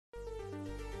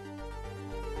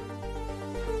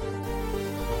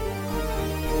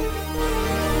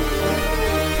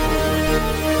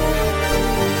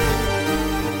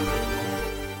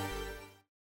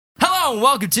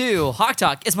Welcome to Hawk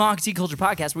Talk. It's my Hawk Tea Culture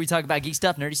podcast where we talk about geek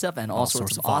stuff, nerdy stuff, and all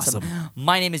sorts of awesome.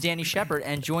 My name is Danny Shepard,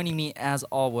 and joining me, as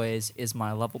always, is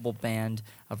my lovable band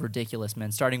of ridiculous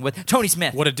men, starting with Tony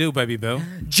Smith. What it do, baby boo?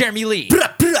 Jeremy Lee.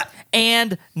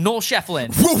 And Noel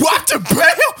Shefflin. What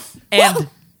the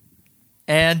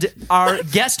And our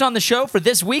guest on the show for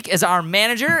this week is our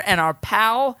manager and our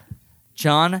pal,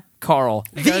 John Carl.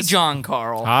 The John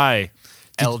Carl. Hi.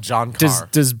 L. John Carr.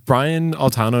 Does Brian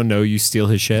Altano know you steal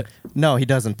his shit? No, he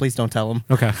doesn't. Please don't tell him.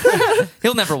 Okay.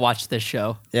 He'll never watch this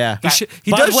show. Yeah.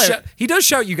 He does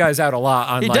shout you guys out a lot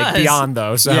on He like does. Beyond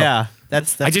though. So Yeah.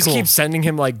 That's I just cool. keep sending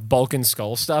him like Bulk and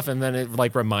Skull stuff, and then it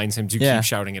like reminds him to keep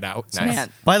shouting it out. Nice. Man,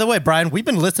 By the way, Brian, we've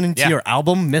been listening to Yeah. your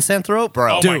album, Misanthrope.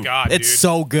 Bro. Oh Dude, my God, it's dude.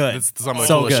 so good. It's some of the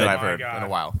so coolest good. shit I've Oh my heard God. in a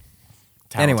while.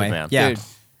 Talented Anyway, man. yeah. dude.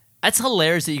 That's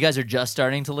hilarious that you guys are just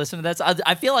starting to listen to that.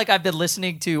 I feel like I've been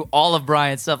listening to all of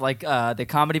Brian's stuff, like the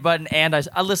Comedy Button, and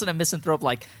I listened to Misanthrope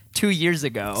like 2 years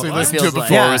ago. So you it listened to it feels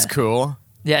before like. it was cool?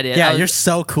 Yeah, dude. Yeah, you're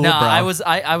so cool, no, bro. I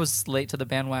was late to the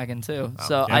bandwagon too.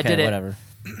 So I Okay, did it. whatever.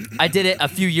 I did it a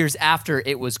few years after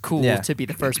it was cool Yeah. to be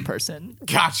the first person.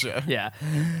 Gotcha. Yeah.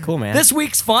 Cool, man. This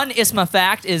week's fun Isma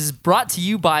Fact is brought to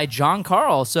you by John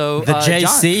Carl. So the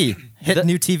JC John, hit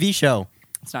new TV show.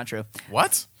 it's not true.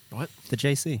 What? The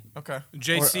JC. Okay.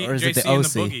 JC, or is it JC the and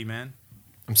the OC? Boogie, man.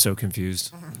 I'm so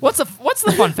confused. What's the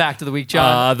fun fact of the week,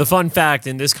 John? The fun fact,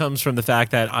 and this comes from the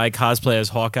fact that I cosplay as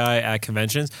Hawkeye at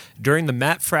conventions. During the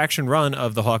Matt Fraction run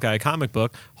of the Hawkeye comic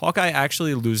book, Hawkeye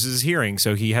actually loses his hearing,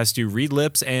 so he has to read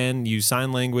lips and use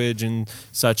sign language and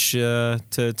such to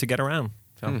get around.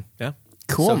 So, yeah,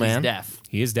 Cool, So man. He's deaf.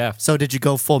 he is deaf. So did you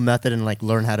go full method and like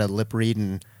learn how to lip read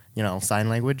and sign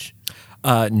language?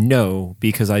 No,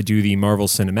 because I do the Marvel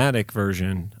Cinematic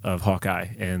version of Hawkeye,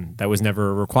 and that was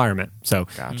never a requirement. So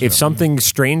if something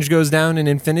strange goes down in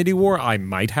Infinity War, I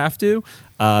might have to,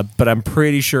 but I'm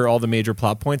pretty sure all the major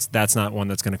plot points, that's not one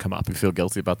that's going to come up. You feel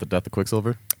guilty about the death of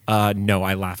Quicksilver? No,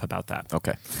 I laugh about that.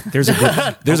 Okay. There's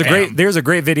a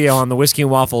great video on the Whiskey and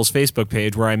Waffles Facebook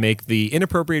page where I make the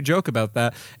inappropriate joke about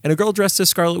that, and a girl dressed as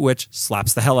Scarlet Witch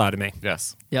slaps the hell out of me.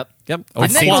 Yes. Yep. Yep.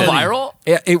 Didn't that go viral?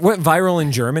 It went viral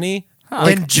in Germany.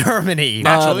 In Germany.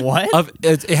 What?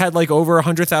 It had like over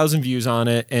 100,000 views on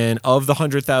it, and of the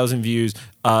 100,000 views,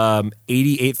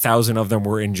 88,000 of them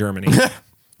were in Germany.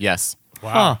 Yes.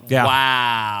 Huh. Yeah,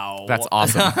 Wow. That's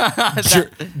awesome.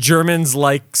 Germans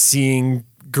like seeing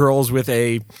girls with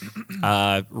a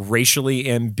racially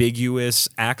ambiguous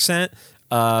accent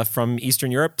from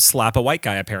Eastern Europe slap a white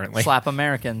guy. Apparently, Slap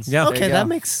Americans. Yeah. There Okay, you that go.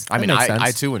 makes. I mean, that makes sense.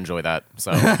 I too enjoy that.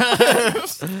 So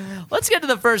Let's get to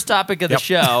the first topic of the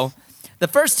show. The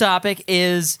first topic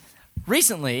is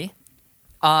recently,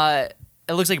 it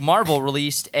looks like Marvel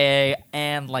released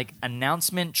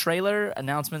announcement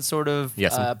sort of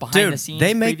Yes. behind Dude, the scenes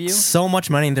they make preview. so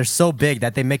much money and they're so big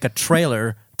that they make a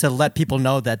trailer to let people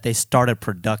know that they started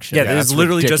production. yeah, that's it's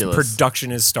literally ridiculous. just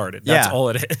production is started. That's Yeah. all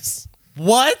it is.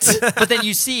 What? But then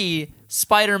you see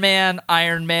Spider-Man,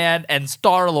 Iron Man, and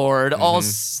Star-Lord all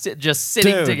just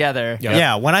sitting Dude. together. Yeah.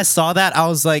 Yeah, when I saw that, I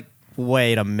was like,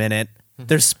 wait a minute.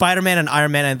 There's Spider-Man and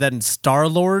Iron Man, and then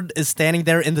Star-Lord is standing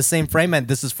there in the same frame, and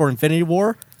this is for Infinity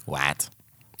War? What?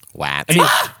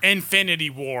 Infinity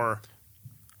War.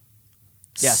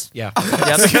 Yes. Yeah.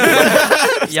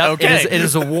 Yep. Yep. Okay. It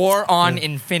is a war on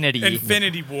infinity.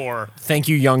 Infinity War. Thank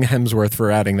you, young Hemsworth,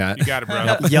 for adding that. You got it,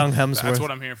 bro. Young Hemsworth. That's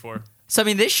what I'm here for. So I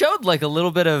mean, they showed like a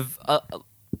little bit of.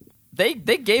 They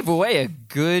gave away a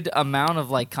good amount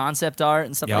of like concept art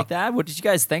and stuff Yep. like that. What did you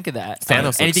guys think of that?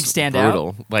 Thanos Anything looks stand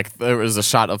brutal. out? Like there was a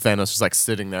shot of Thanos just like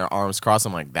sitting there, arms crossed.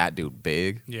 I'm like, that dude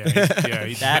big. Yeah.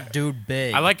 He's that dude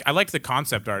big. I like the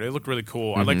concept art. It looked really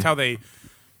cool. I liked how they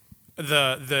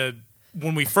the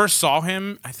when we first saw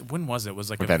him. When was it? It was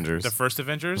like Avengers. the first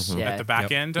Avengers Yeah. at the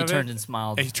back end He of turned it. and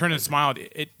smiled. He turned and smiled.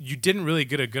 You didn't really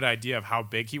get a good idea of how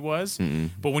big he was,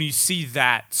 but when you see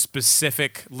that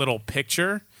specific little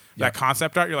picture, that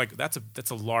concept art, you're like, that's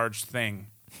a large thing.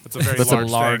 That's a very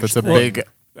large thing. That's a big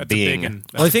That's being. a big.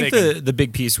 Well, I think the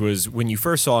big piece was when you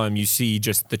first saw him, you see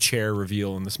just the chair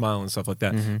reveal and the smile and stuff like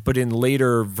that. But in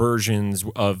later versions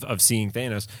of seeing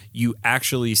Thanos, you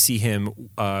actually see him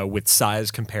with size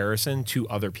comparison to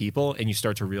other people, and you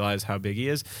start to realize how big he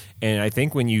is. And I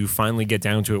think when you finally get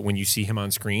down to it, when you see him on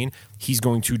screen, he's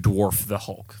going to dwarf the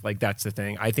Hulk. Like, that's the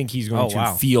thing. I think he's going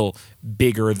to feel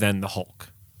bigger than the Hulk.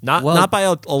 Not by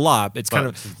a lot. It's kind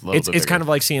of it's kind of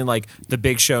like seeing like the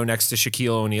Big Show next to Shaquille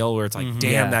O'Neal, where it's like,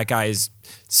 damn, that guy is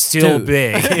still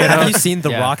big. You know? Have you seen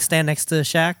The Yeah. Rock stand next to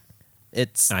Shaq?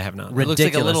 It's I have not. It ridiculous.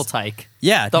 looks like a little tyke.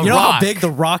 Yeah, The you know how Rock. big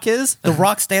the Rock is? The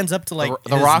Rock stands up to like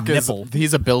the his Rock nipple.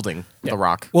 he's a building. The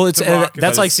Rock. Well, it's The Rock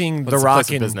that's is- like seeing but the it's a Rock place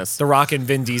of and business. the Rock and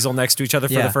Vin Diesel next to each other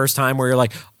for Yeah. the first time, where you're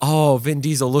like, oh, Vin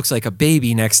Diesel looks like a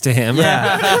baby next to him.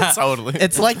 Yeah. Totally.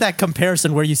 It's like that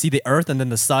comparison where you see the Earth and then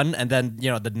the sun and then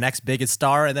the next biggest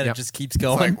star and then Yep. it just keeps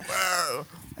going.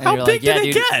 And How you're big like, yeah, did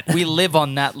it dude, get? we live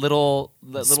on that little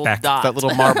Speck. dot. that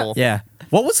little marble. Yeah.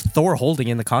 What was Thor holding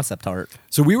in the concept art?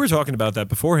 So we were talking about that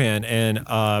beforehand, and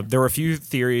there were a few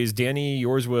theories. Danny,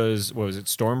 yours was what was it?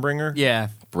 Stormbringer. Yeah,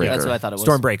 Breaker. that's what I thought it was.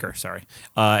 Stormbreaker, sorry.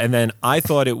 And then I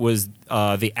thought it was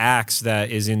the axe that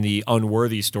is in the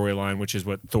Unworthy storyline, which is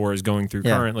what Thor is going through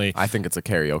Yeah. currently. I think it's a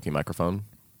karaoke microphone.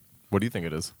 What do you think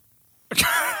it is?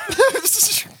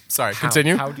 Sorry,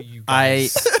 continue. How do you I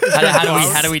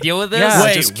How do we deal with this? Yeah,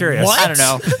 Wait, just curious. what? I don't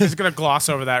know. Just gonna gloss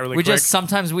over that really We quick. just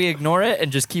sometimes we ignore it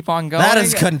and just keep on going. that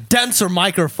is condenser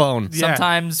microphone. Yeah.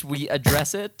 Sometimes we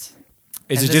address it.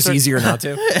 Is And it this just sort- easier not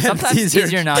to? Sometimes it's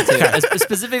easier not to.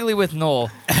 Specifically with Noel.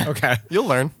 Okay. You'll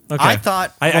learn. Okay. I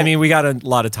thought I mean, we got a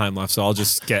lot of time left, so I'll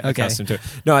just get Okay. accustomed to it.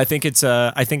 No, I think it's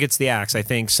the axe. I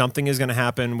think something is going to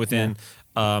happen within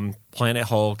Planet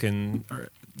Hulk, and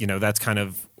that's kind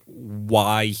of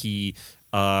why he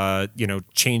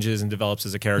changes and develops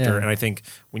as a character. Yeah. And I think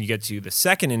when you get to the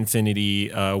second Infinity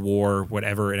War,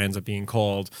 whatever it ends up being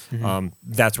called,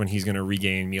 that's when he's going to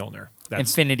regain Mjolnir. That's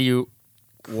Infinity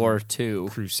War 2.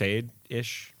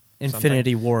 Crusade-ish.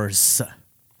 Infinity Wars.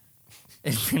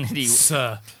 Infinity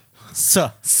Suh.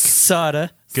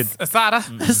 Sada. Good.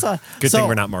 Asada. Good thing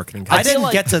we're not marketing. I guys. didn't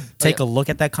like- get to take a look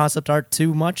at that concept art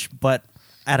too much, but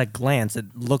at a glance, it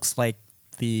looks like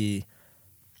the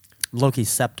Loki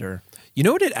scepter. You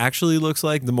know what it actually looks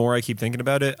like? The more I keep thinking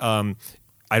about it, I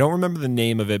don't remember the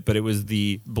name of it, but it was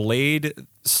the blade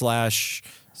 /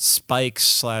 spike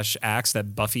 / axe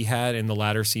that Buffy had in the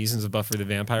latter seasons of Buffy the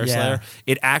Vampire Yeah. Slayer.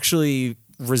 It actually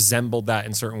resembled that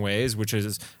in certain ways, which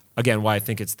is again why I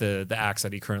think it's the axe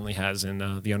that he currently has in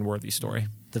the Unworthy story.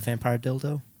 The vampire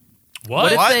dildo?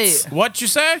 What? What if they- What you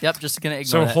say? Yep, just gonna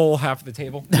So ignore that. whole half of the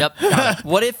table. Yep.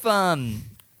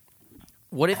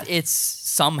 What if it's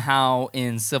somehow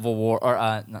in Civil War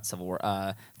or not Civil War,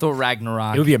 Thor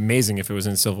Ragnarok? It would be amazing if it was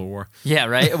in Civil War. Yeah,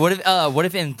 right. What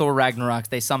if in Thor Ragnarok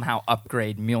they somehow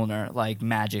upgrade Mjolnir like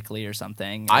magically or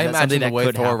something? I Is that imagine something the that way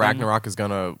could Thor happen? Ragnarok is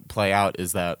going to play out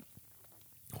is that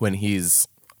when he's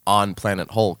on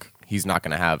Planet Hulk, he's not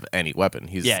going to have any weapon.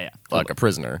 He's Yeah, like a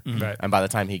prisoner. Right. And by the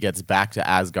time he gets back to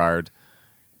Asgard,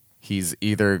 he's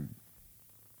either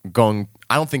going.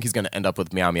 I don't think he's going to end up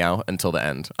with Meow Meow until the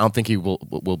end. I don't think he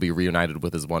will be reunited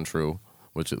with his one true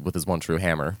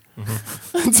hammer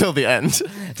until the end.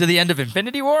 To the end of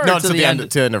Infinity War? No, or to the end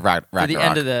of Ragnarok. to the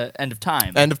end of the end of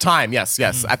time. End of time. Yes.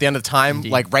 At the end of time,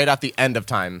 Indeed. like right at the end of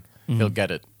time, he'll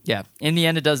get it. Yeah. In the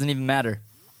end, it doesn't even matter.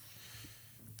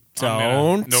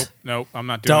 I'm Don't. Nope. I'm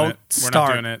not doing Don't it. We're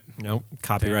start. not doing it. Nope.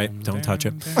 Copyright. Don't touch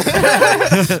it.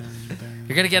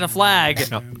 You're gonna get a flag.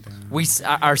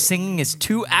 Our singing is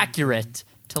too accurate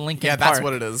to Linkin Yeah, Park. that's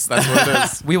what it is. That's what it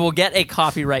is. We will get a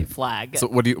copyright flag. So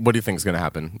what do you think is going to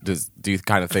happen? Do you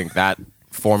kind of think that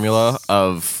formula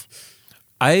of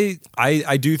I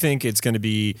do think it's going to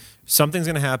be something's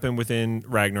going to happen within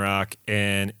Ragnarok,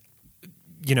 and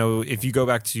if you go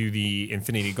back to the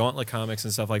Infinity Gauntlet comics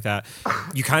and stuff like that,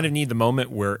 you kind of need the moment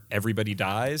where everybody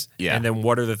dies, Yeah. and then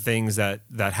what are the things that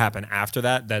happen after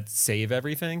that save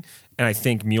everything? And I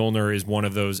think Mjolnir is one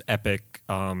of those epic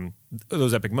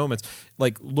moments.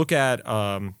 Like look at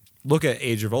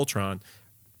Age of Ultron.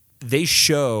 They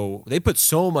put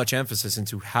so much emphasis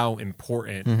into how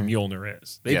important Mjolnir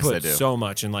is. They Yes, put they do. so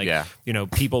much, and Yeah.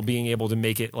 people being able to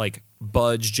make it like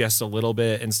budge just a little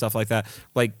bit and stuff like that.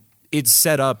 Like it's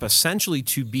set up essentially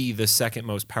to be the second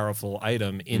most powerful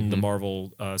item in the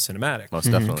Marvel cinematic. Most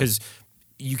definitely. Because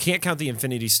you can't count the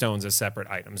Infinity Stones as separate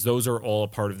items. Those are all a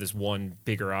part of this one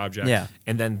bigger object. Yeah.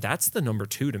 And then that's the number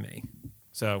 2 to me.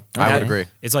 So I would agree.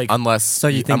 It's like unless So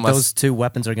you think unless- those two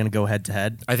weapons are going to go head to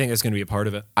head? I think it's going to be a part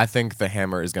of it. I think the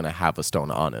hammer is going to have a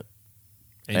stone on it,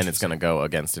 and it's going to go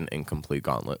against an incomplete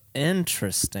gauntlet.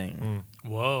 Interesting.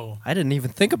 Whoa. I didn't even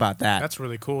think about that. That's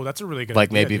really cool. That's a really good Like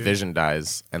idea, maybe dude. Vision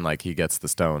dies and like he gets the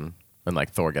stone, and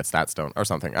like Thor gets that stone or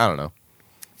something. I don't know.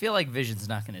 I feel like Vision's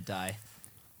not gonna die.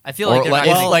 I feel Or like they're like-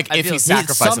 not if- gonna, like I if feel- he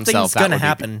sacrificed Something's himself, that going to would be-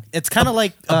 happen. It's kind of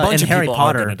like A bunch in of Harry people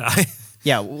Potter. are going to die.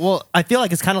 Yeah, well, I feel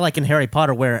like it's kind of like in Harry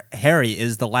Potter where Harry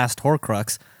is the last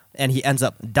Horcrux and he ends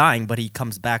up dying, but he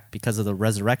comes back because of the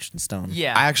resurrection stone.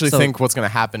 Yeah. I actually So- think what's going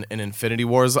to happen in Infinity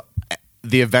Wars,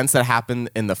 the events that happen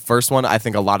in the first one, I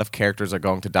think a lot of characters are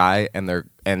going to die,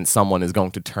 and someone is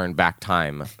going to turn back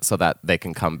time so that they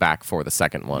can come back for the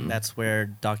second one. That's where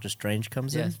Doctor Strange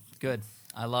comes Yeah, in. good.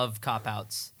 I love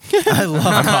cop-outs. I love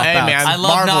cop-outs. Hey, man. I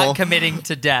love Marvel. not committing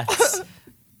to deaths.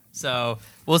 So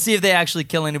we'll see if they actually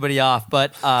kill anybody off.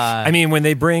 But I mean, when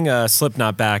they bring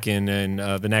Slipknot back in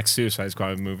the next Suicide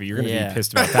Squad movie, you're going to Yeah. be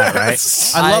pissed about that, right?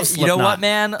 I love you know Slipknot. what,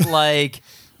 man? Like,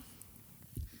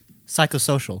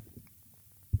 Psychosocial.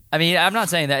 I mean, I'm not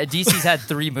saying that DC's had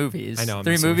 3 movies. I know, I'm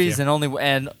 3 messing with movies, you.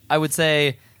 and I would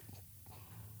say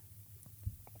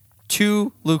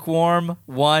 2 lukewarm,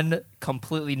 1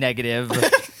 completely negative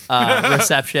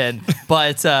reception.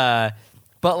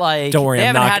 But like, Don't worry, they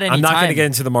I'm haven't not. had any I'm not going to time. get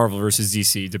into the Marvel versus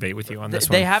DC debate with you on this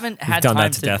one. They haven't We've had done time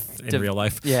that to death in real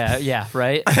life. Yeah,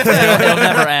 right. It'll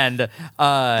never end.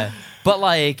 But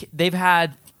like, they've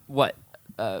had what?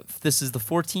 This is the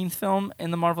 14th film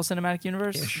in the Marvel Cinematic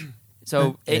Universe.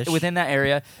 So Ish. within that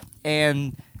area,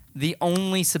 and the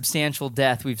only substantial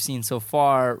death we've seen so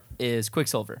far is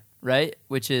Quicksilver, right?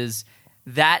 Which is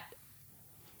that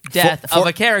death For of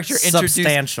a character introduced.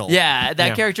 substantial. Yeah, that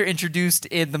Yeah. character introduced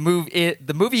in the movie.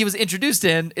 The movie he was introduced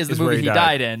in is the Is where movie he he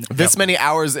died. died in. This many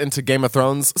hours into Game of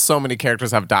Thrones, so many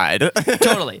characters have died.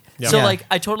 Totally. So Yeah. like,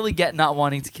 I totally get not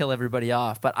wanting to kill everybody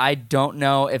off, but I don't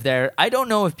know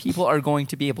if people are going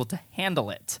to be able to handle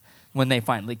it when they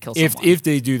finally kill someone. If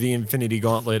they do the Infinity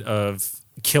Gauntlet of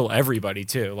kill everybody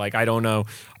too, like I don't know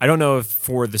if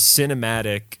for the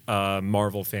cinematic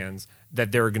Marvel fans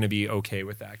that they're going to be okay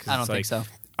with that. 'Cause I don't it's think like,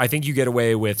 so. I think you get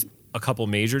away with a couple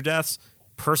major deaths.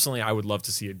 Personally, I would love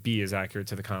to see it be as accurate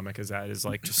to the comic as that is,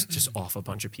 like just off a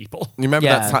bunch of people. You remember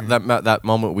Yeah. that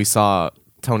moment we saw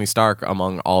Tony Stark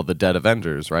among all the dead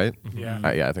Avengers, right?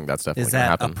 Yeah. Yeah, I think that's definitely Is going to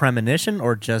that a happen. premonition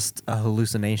or just a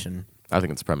hallucination? I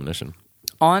think it's a premonition.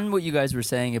 On what you guys were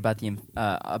saying about the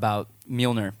about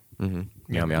Mjolnir,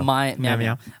 Meow meow.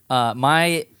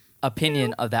 my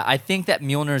opinion of that, I think that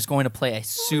Mjolnir is going to play a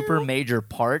super major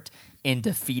part in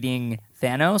defeating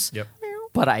Thanos. Yep.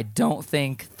 But I don't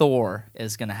think Thor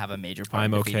is going to have a major part.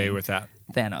 I'm in okay defeating with that.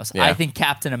 Thanos. Yeah. I think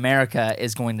Captain America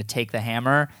is going to take the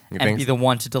hammer You and think be so? the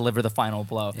one to deliver the final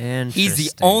blow. He's the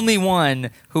Interesting. only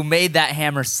one who made that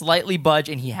hammer slightly budge,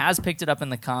 and he has picked it up in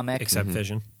the comic. Except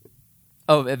Vision.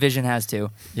 Oh, Vision has too.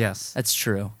 Yes. That's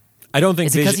true. I don't think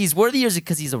Is it because Vision he's worthy, or is it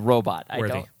because he's a robot? I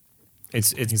worthy. don't.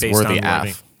 It's He's based worthy on worthy.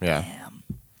 af. Yeah.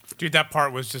 Dude, that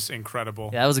part was just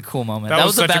incredible. Yeah, that was a cool moment. That That,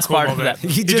 was was the such a best cool part moment. of that.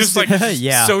 He just like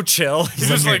Yeah. so chill. he's He's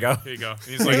like, just here you like, go. here you go.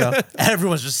 He's like,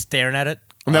 Everyone's just staring at it.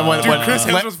 And then when Chris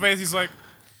Hemsworth's face, he's like,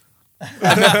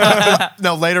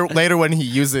 no later when he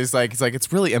uses he's like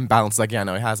it's really imbalanced. Like yeah,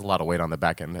 no, he has a lot of weight on the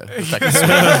back end.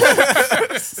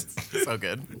 So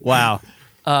good. Wow.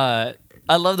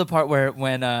 I love the part where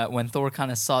when Thor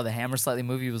kind of saw the hammer slightly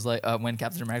move, he was like, when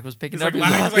Captain America was picking he's it like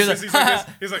up, laughing. he was He's like,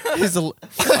 he's like,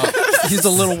 He's a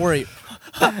little worried.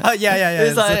 Yeah.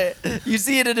 he's like, you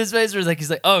see it in his face, where he's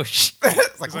like, oh, shh.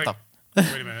 It's like he's what like, the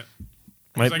wait a minute.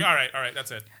 My, He's like, all right, that's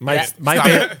it. my,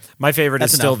 Stop my favorite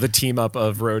That's is still enough. the team up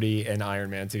of Rhodey and Iron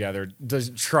Man together,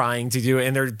 just trying to do it,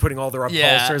 and they're putting all their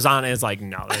Yeah. repulsors on, and it's like,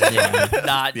 no.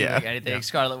 Not doing Yeah. anything.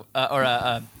 Scarlet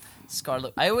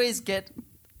Scarlet. I always get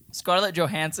Scarlett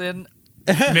Johansson,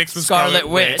 Mixed with Scarlet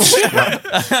Witch.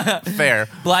 fair.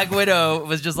 Black Widow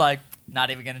was just like, not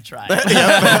even gonna try.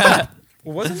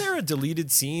 Wasn't there a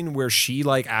deleted scene where she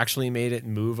like actually made it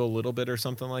move a little bit or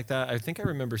something like that? I think I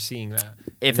remember seeing that.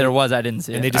 If there was, I didn't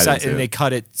see And it. they I didn't decided, see and it. they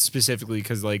cut it specifically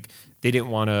because like they didn't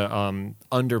want to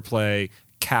underplay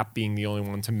Cap being the only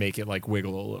one to make it like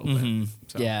wiggle a little bit.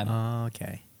 So, Yeah.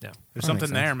 Okay. yeah. There's That something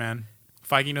makes sense. there, man.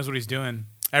 Feige knows what he's doing.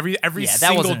 Every Yeah, that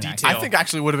single wasn't an detail. I think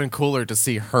actually would have been cooler to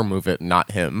see her move it,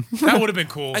 not him. that would have been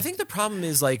cool. I think the problem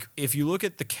is like if you look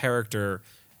at the character,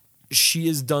 she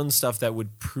has done stuff that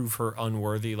would prove her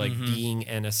unworthy, like being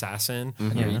an assassin,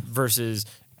 versus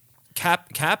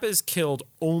Cap. Cap is killed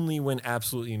only when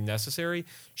absolutely necessary.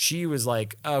 She was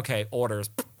like, okay, orders,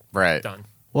 Right. done.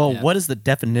 Well, Yeah. what is the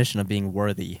definition of being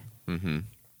worthy?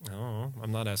 Oh,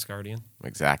 I'm not Asgardian.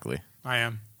 Exactly. I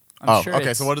am I'm sure okay.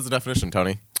 it's- So what is the definition,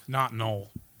 Tony? not Noel.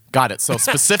 Got it. So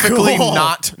specifically, Cool.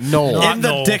 not Noel. Not In the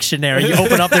Noel. dictionary, you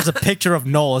open up, there's a picture of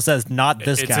Noel. It says, not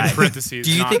this It's guy. in parentheses.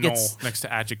 Do you not think Noel, it's- next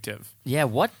to adjective? Yeah,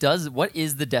 what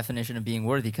is the definition of being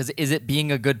worthy? Because is it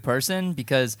being a good person?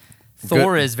 Because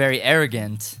Thor is very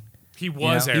arrogant. He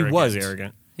was You arrogant. He was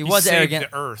arrogant. He was saved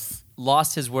arrogant. the Earth.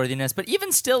 Lost his worthiness, but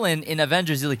even still in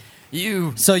Avengers, he's like,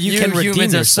 you can redeem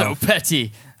humans yourself. are so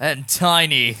petty and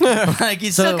tiny. Like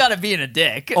he's still got to be a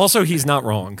dick. Also, he's not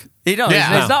wrong. He's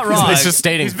not wrong. He's just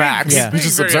stating He's being, facts. Yeah. He's being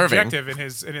just very observing. objective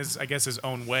in his I guess his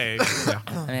own way.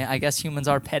 I mean, I guess humans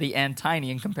are petty and tiny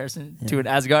in comparison to an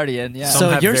Asgardian. Yeah. Some So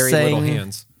have you're very saying- little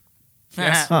hands.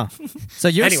 Huh. So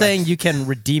you're Anyway. saying you can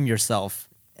redeem yourself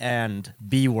and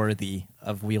be worthy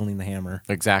of wielding the hammer.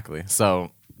 Exactly.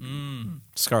 So,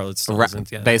 Scarlet still ra-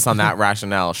 isn't yet. based on that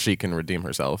rationale, she can redeem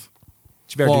herself.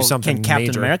 She better do something can Captain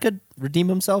major. America redeem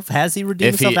himself? Has he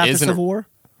redeemed If he himself after isn't- Civil War?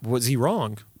 Was he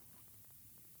wrong?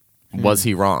 Was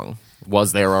he wrong?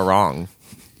 Was there a wrong?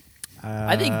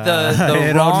 I think the I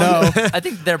don't wrong. know. I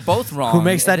think they're both wrong. Who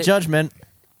makes that They- judgment?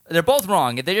 They're both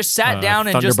wrong. If they just sat down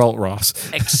and just Thunderbolt Ross.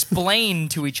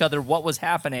 explained to each other what was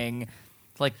happening,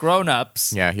 like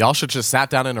grown-ups. Yeah, y'all should just sat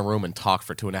down in a room and talk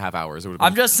for 2.5 hours. It would've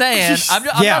I'm been- just saying. I'm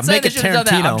Yeah, not saying make they it should have done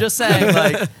that. I'm Tarantino. just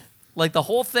saying, like the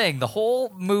whole thing, the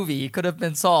whole movie could have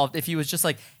been solved if he was just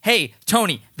like, "Hey,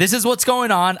 Tony, this is what's going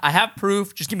on. I have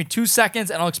proof. Just give me 2 seconds,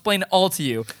 and I'll explain it all to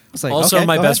you." It's like, Also, okay,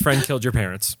 my go best ahead. friend killed your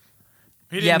parents.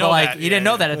 He didn't Yeah, know but like that. he didn't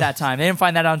know that at that time. They didn't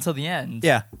find that out until the end.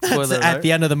 Yeah. Spoiler At alert.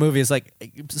 the end of the movie, it's like,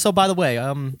 so by the way,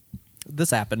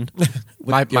 this happened. with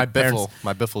my your parents.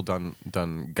 biffle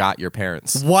done got your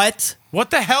parents. What?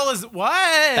 What the hell is what?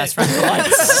 Best friend for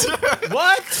life.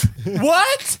 What?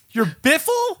 What? Your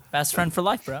Biffle? Best friend for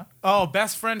life, bro. Oh,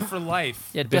 best friend for life.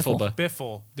 Yeah, Biffle.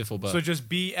 Biffle. Biffle. Biffle. So just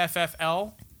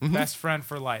BFFL, best friend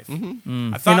for life. I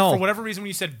You thought know- for whatever reason when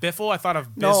you said Biffle, I thought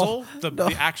of No. Bizzle,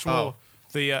 the actual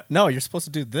the. No, you're supposed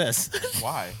to do this.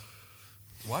 Why?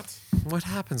 What? What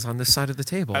happens on this side of the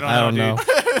table? I don't know. know.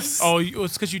 Dude. Oh,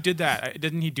 it's because you did that.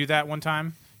 Didn't he do that one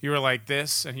time? You were like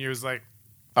this, and he was like,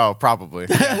 Oh, probably.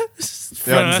 "No, that's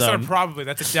not a probably.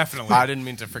 That's a definitely." I didn't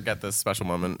mean to forget this special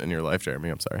moment in your life, Jeremy.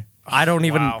 I'm sorry. I don't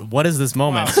even. Wow. What is this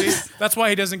Wow, moment? see, that's why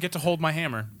he doesn't get to hold my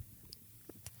hammer.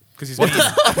 Because he's mean.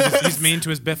 He's mean to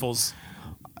his biffles.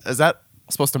 Is that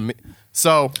supposed to mean?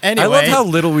 So, Anyway, I love how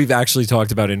little we've actually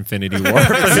talked about Infinity War.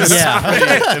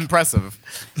 yeah. impressive.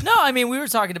 No, I mean we were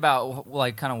talking about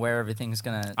like kind of where everything's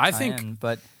gonna. I tie think- in,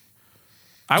 but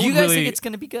I do you would guys really, think it's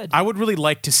gonna be good? I would really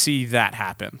like to see that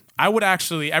happen. I would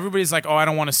actually. Everybody's like, "Oh, I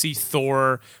don't want to see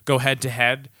Thor go head to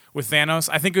head with Thanos."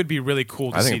 I think it would be really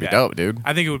cool to I see think it'd that. be dope, dude.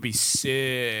 I think it would be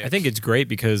sick. I think it's great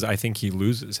because I think he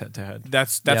loses head to head.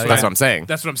 that's Yeah, what That's what I'm saying.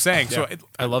 That's what I'm saying. So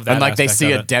I love that. And like they aspect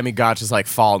see of a it. demigod just like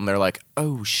fall, and they're like,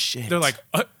 "Oh shit!" they're like,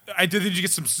 I did you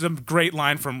get some great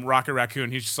line from Rocket Raccoon.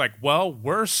 He's just like, "Well,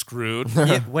 we're screwed."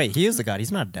 Wait, he is a god.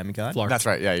 He's not a demigod. Flarked. "That's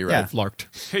right. Yeah, you're Yeah. right." Flarked.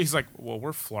 He's like, "Well,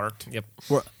 we're flarked." Yep.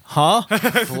 Huh?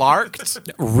 Flarked.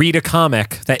 Read a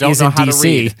comic that Don't know not how to DC.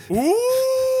 read.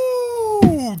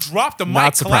 Ooh, drop the mic,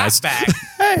 Not clap surprised. back.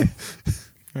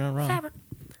 You're not wrong.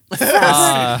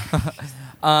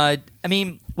 I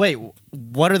mean, Wait,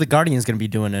 what are the Guardians going to be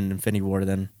doing in Infinity War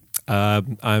then?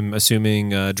 I'm assuming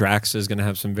Drax is going to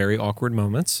have some very awkward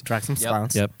moments. Drax and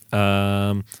Silence. Yep.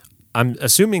 I'm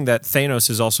assuming that Thanos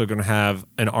is also going to have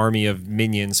an army of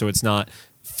minions, so it's not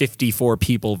 54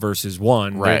 people versus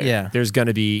one. Right. Yeah. There's going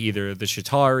to be either the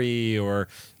Chitauri or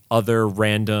other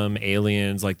random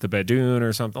aliens like the Badoon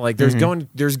or something. Like there's going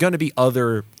to be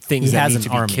other things He that has need an to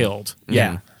be army. killed.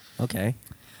 Yeah. Okay.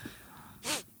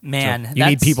 man, You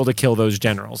need that's- people to kill those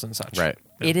generals and such. Right.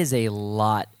 It is a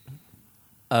lot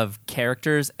of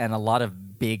characters and a lot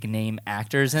of big name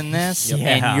actors in this, Yep. Yeah.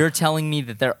 and you're telling me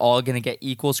that they're all going to get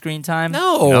equal screen time?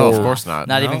 No, of course not.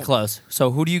 Not No. even close. So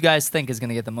who do you guys think is going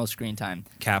to get the most screen time?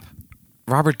 Cap.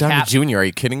 Robert Downey Cap. Jr. Are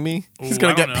you kidding me? He's Ooh,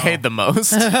 gonna I get don't know. paid the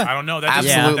most. I don't know. That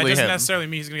doesn't, Absolutely that doesn't him. necessarily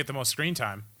mean he's going to get the most screen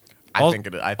time. I Al- think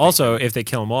it. I think Also, if they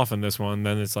kill him off in this one,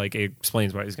 then it's like it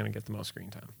explains why he's going to get the most screen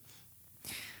time.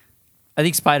 I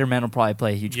think Spider-Man will probably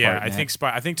play a huge Yeah,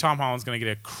 part. I think Tom Holland's going to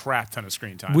get a crap ton of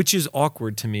screen time. Which is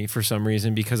awkward to me for some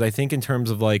reason because I think in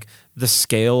terms of like the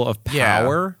scale of Yeah.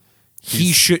 power,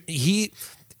 he's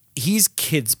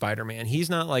kid Spider-Man. He's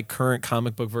not like current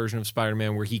comic book version of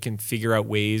Spider-Man where he can figure out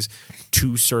ways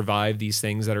to survive these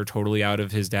things that are totally out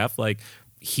of his depth. Like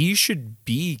he should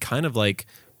be kind of like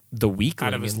the weakling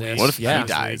out of his in this. league. What if he yeah.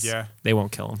 dies? Yeah. They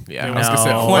won't kill him. Yeah, No. I was gonna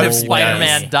say, What if Oh,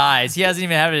 Spider-Man yes. dies? He hasn't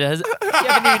even he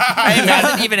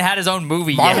hasn't even had his own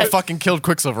movie Marvel yet. fucking killed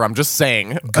Quicksilver. I'm just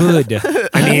saying. Good.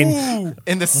 I mean,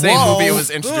 In the same movie it was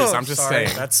introduced. I'm just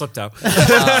saying. that slipped out.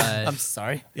 I'm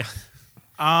sorry.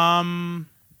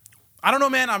 I don't know,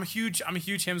 man. I'm a huge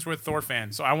Hemsworth Thor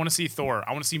fan, so I want to see Thor.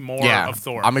 I want to see more Yeah, of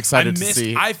Thor. I'm excited to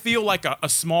see. I feel like a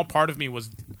small part of me was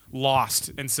lost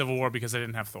in Civil War because I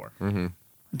didn't have Thor.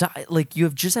 like you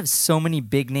have so many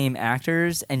big name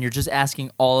actors, and you're just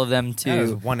asking all of them That was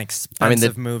to. one I mean,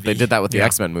 expensive movie. they did that with the Yeah.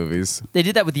 X-Men movies. They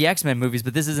did that with the X-Men movies,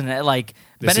 but this isn't like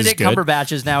This is Benedict good.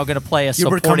 Cumberbatch is now going to play a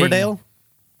Hubert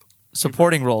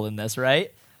supporting role in this,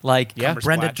 right? Like, Yeah.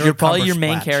 Brenda Cumbersplash. you're probably your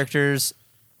main Cumbersplash. characters: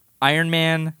 Iron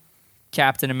Man,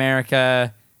 Captain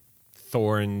America,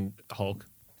 Thor and Hulk.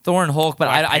 Thor and Hulk. But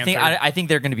Black I think Panther. I think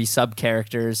they're going to be sub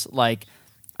characters. Like,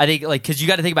 I think because you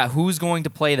got to think about who's going to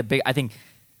play the big. I think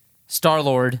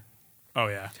Star-Lord, Oh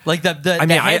yeah. like the I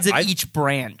mean, heads I- of each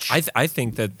branch. I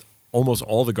think that almost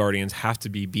all the Guardians have to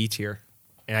be B tier,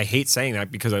 and I hate saying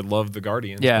that because I love the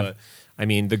Guardians. Yeah. But I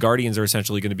mean, the Guardians are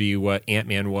essentially going to be what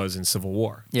Ant-Man was in Civil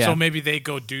War. yeah. So maybe they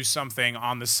go do something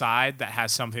on the side that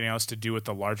has something else to do with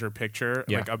the larger picture,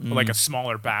 Yeah. like a Mm. like a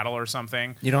smaller battle or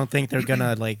something. You don't think they're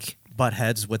gonna like butt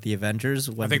heads with the Avengers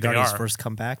when the think they Guardians are. first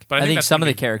come back? But I think that's some of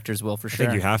gonna the characters will for I sure.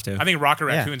 think you have to. I think Rocket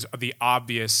Yeah. Raccoon's the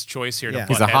obvious choice here. Yeah. To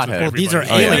He's butt a heads with hothead. Well, these are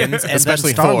everybody. aliens, and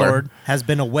Especially then Thor. Star-Lord has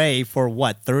been away for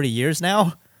what 30 years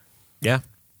now. yeah.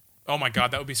 Oh my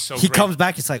god, that would be so. He great. comes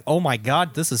back, it's like, oh my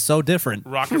god, this is so different.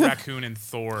 Rocket Raccoon and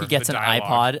Thor. He gets the an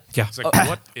dialogue. iPod. Yeah. It's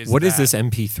like what is this that?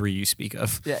 MP3 you speak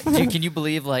of? Yeah, dude, can you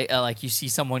believe like you see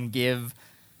someone give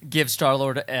Star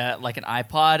Lord like an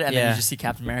iPod, and then Yeah. you just see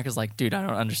Captain America's like, dude, I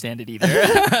don't understand it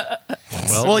either.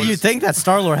 Well, you think that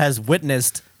Star-Lord has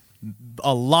witnessed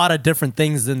a lot of different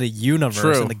things in the universe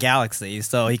True. and the galaxy,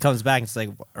 so he comes back and it's like,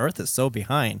 Earth is so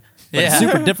behind. But it's Yeah.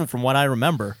 super different from what I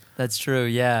remember. That's true.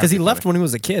 Yeah, Because he left when he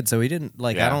was a kid, so he didn't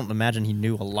like. I Yeah. don't imagine he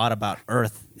knew a lot about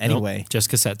Earth anyway. Nope, just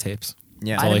cassette tapes.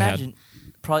 Yeah, all I'd he had. imagine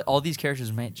probably all these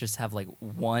characters might just have like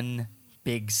one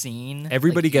big scene.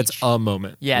 Everybody like, gets each- a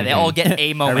moment. Yeah, they all get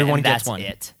a moment. Everyone and gets that's one.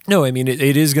 it. No, I mean it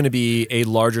is going to be a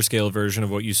larger scale version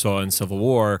of what you saw in Civil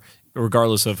War,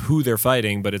 regardless of who they're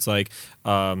fighting. But it's like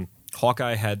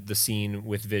Hawkeye had the scene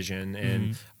with Vision,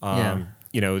 and Yeah.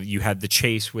 you know, you had the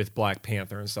chase with Black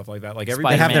Panther and stuff like that. Like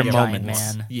everybody have their Spider-Man, moments.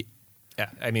 Giant Man. Yeah,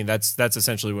 I mean that's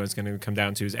essentially what it's going to come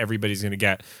down to. Is everybody's going to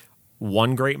get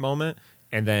one great moment,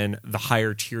 and then the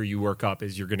higher tier you work up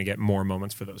is you're going to get more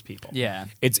moments for those people. Yeah.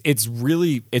 It's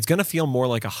really going to feel more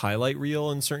like a highlight reel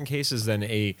in certain cases than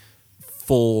a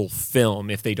full film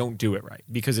if they don't do it right,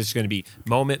 because it's going to be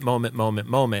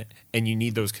moment, and you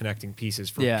need those connecting pieces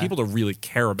for Yeah. people to really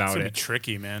care It's about gonna be it.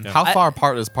 tricky, man. How I- far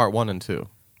apart is part 1 and 2?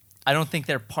 I don't think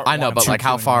they're part. I know, one but of like two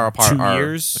how far anymore. apart 2 are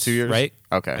years, 2 years? right?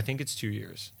 Okay. I think it's 2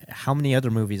 years. How many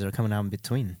other movies are coming out in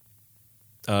between?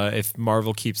 If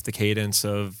Marvel keeps the cadence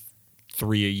of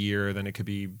 3 a year, then it could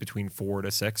be between 4 to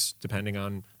 6, depending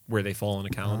on where they fall in a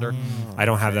calendar. I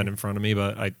don't have that in front of me,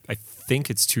 but I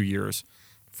think it's 2 years.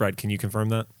 Fred, can you confirm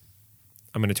that?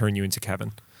 I'm going to turn you into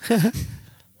Kevin.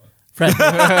 Fred,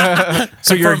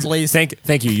 So you're Confirmed, please.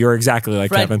 thank you. You're exactly like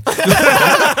Fred. Kevin.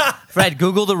 Fred,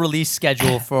 Google the release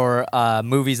schedule for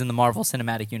movies in the Marvel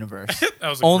Cinematic Universe. That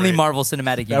was a Only great- Marvel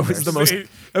Cinematic That Universe. was the most.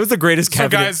 That was the greatest So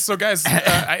Kevin. guys,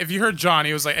 if you heard John,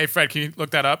 he was like, "Hey, Fred, can you look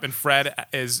that up?" And Fred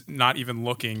is not even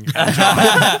looking at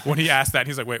John when he asked that.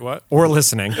 He's like, "Wait, what?" or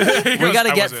listening. We got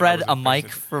to I get wasn't- Fred I a wasn't mic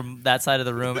interested. from that side of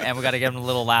the room, and we got to give him a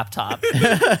little laptop.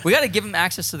 We got to give him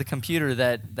access to the computer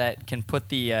that can put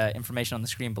the information on the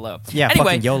screen below. yeah, Anyway,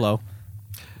 fucking YOLO.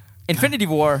 Infinity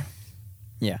War.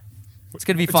 Yeah, It's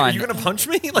gonna be Are fun. you gonna punch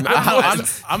me? Like, I'm a,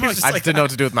 I just didn't know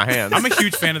what to do with my hands. I'm a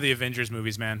huge fan of the Avengers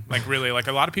movies, man. Like really, like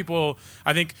a lot of people.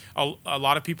 I think a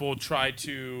lot of people try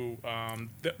to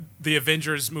the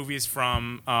Avengers movies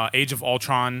from Age of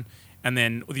Ultron, and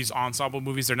then these ensemble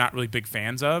movies. They're not really big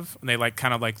fans of, and they like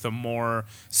kind of like the more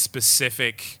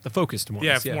specific. the focused ones.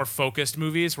 Yeah, more focused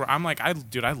movies where I'm like, I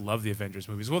love the Avengers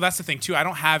movies. Well, that's the thing too. I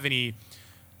don't have any,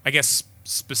 I guess,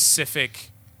 specific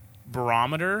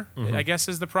barometer, I guess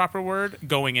is the proper word,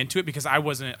 going into it, because I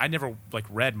never like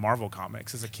read Marvel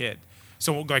comics as a kid.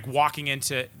 So like walking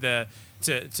into the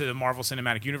to the Marvel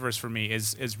Cinematic Universe for me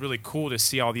is really cool to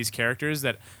see all these characters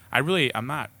that I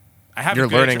have. You're a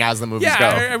good learning as the movies yeah, go.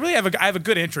 I really have a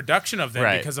good introduction of them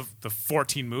Right. because of the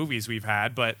 14 movies we've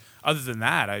had. But other than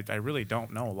that, I really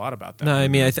don't know a lot about them. No, I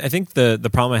mean, I think the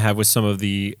problem I have with some of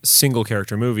the single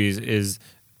character movies is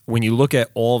when you look at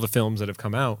all the films that have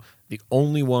come out, the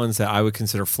only ones that I would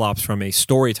consider flops from a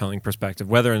storytelling perspective,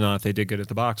 whether or not they did good at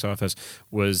the box office,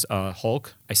 was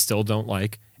Hulk. I still don't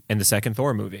like, and the second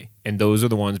Thor movie, and those are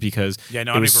the ones because Yeah,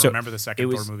 no, it I don't was even so- remember the second it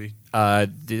Thor was, movie.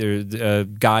 The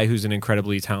guy who's an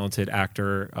incredibly talented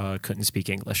actor couldn't speak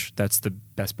English. That's the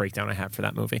best breakdown I have for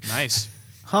that movie. Nice.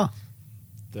 huh?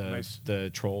 The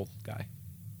troll guy.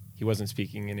 He wasn't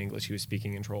speaking in English. He was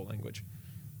speaking in troll language.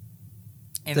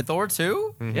 In Thor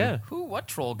 2? Yeah, Who? What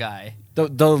troll guy? the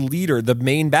leader, the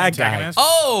main bad guy. Antagonist?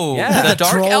 Oh, Yeah. the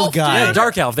dark troll elf guy. dude? Yeah,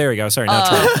 Dark Elf. There we go. Sorry, not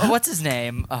troll. What's his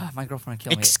name? My girlfriend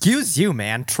killed me. Excuse you,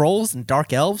 man. Trolls and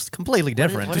dark elves, completely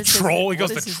different. What is his- troll. He what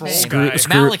goes is the his troll name? guy.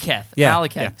 Malekith. Yeah,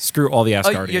 Malekith. yeah. Screw all the Oh,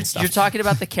 Asgardian you're, stuff. you're talking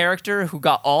about the character who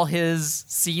got all his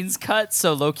scenes cut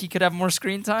so Loki could have more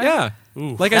screen time? Yeah.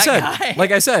 Ooh. Like That I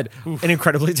guy. said, an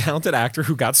incredibly talented actor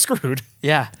who got screwed.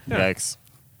 Yeah. Yikes.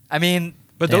 I mean,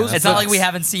 But Damn, those it's not like we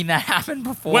haven't seen that happen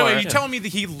before. Wait, are you telling me that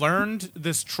he learned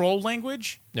this troll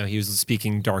language? No, he was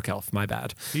speaking Dark Elf. My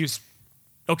bad. He was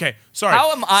okay. Sorry.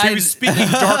 How am So I- he was speaking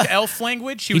dark elf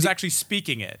language. He was actually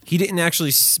speaking it. He didn't actually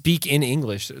speak in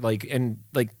English.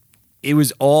 It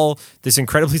was all this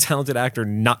incredibly talented actor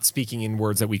not speaking in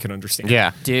words that we could understand.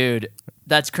 Yeah. Dude,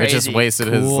 that's It crazy. just wasted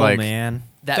his Cool, like. man.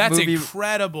 That That's movie,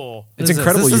 incredible. It's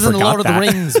incredible This you isn't forgot Lord of the that.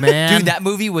 Rings, man. Dude, that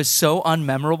movie was so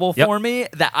unmemorable Yep. for me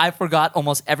that I forgot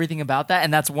almost everything about that,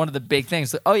 and that's one of the big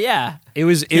things. Like, oh yeah, It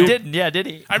was. he didn't. Yeah, did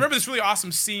he? I remember this really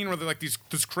awesome scene where like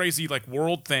this crazy like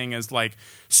world thing is like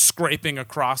scraping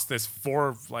across this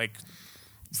four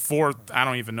I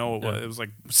don't even know what it was. It was like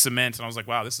cement, and I was like,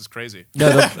 wow, this is crazy. No,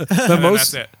 the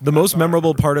most that's it. the most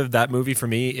memorable part of that movie for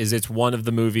me is it's one of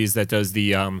the movies that does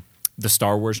the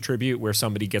Star Wars tribute where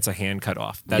somebody gets a hand cut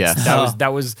off. Yeah.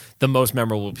 That was the most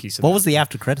memorable piece of What that. was the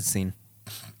after credit scene?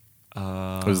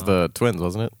 It was the twins,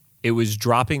 wasn't it? It was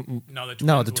dropping.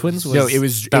 No, the twins was. No,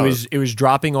 it that was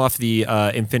dropping off the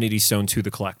Infinity Stone to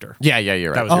the Collector. Yeah,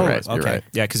 you're right. That was- You're Oh, right. You're okay. right.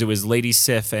 Yeah, because it was Lady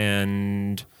Sif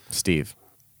and Steve.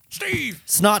 Steve.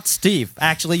 It's not Steve.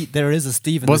 Actually, there is a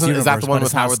Steve in Wasn't this is that universe, the one but with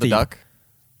it's not Howard the Steve. Duck?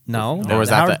 No, Or was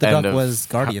that Howard the the end Duck of- was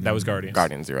Guardian. that was Guardians.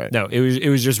 Guardians, you're right. No, it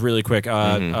was just really quick.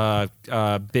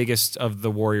 Biggest of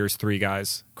the Warriors 3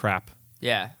 guys. Crap.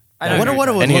 Yeah. I wonder what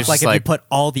it would And he look was like just if you like- put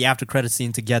all the after credit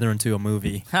scenes together into a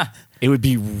movie. It would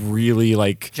be really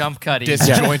like Jump cutting.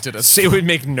 Disjointed as it would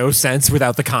make no sense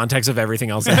without the context of everything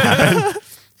else that happened.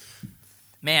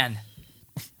 Man,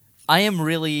 I am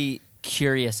really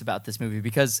curious about this movie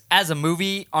because as a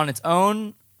movie on its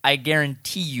own, I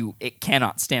guarantee you it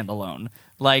cannot stand alone.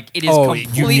 Like it is Oh, you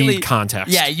completely need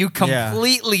context. Yeah, you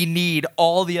completely need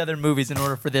all the other movies in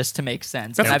order for this to make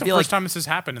sense. That's and I the feel first like time this has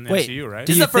happened in the Wait, MCU, right?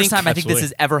 this is you the first think- time I think this Absolutely.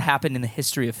 has ever happened in the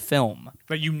history of film.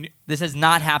 But you This has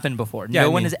not happened before. Yeah, No I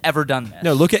one mean- has ever done this.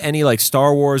 No, look at any like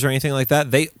Star Wars or anything like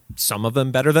that. Some of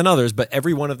them better than others, but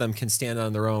every one of them can stand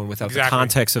on their own without the Exactly.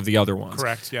 context of the other ones.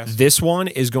 Correct, yes. This one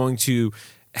is going to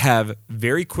have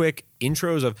very quick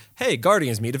intros of, hey,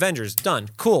 Guardians meet Avengers, done,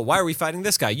 cool. Why are we fighting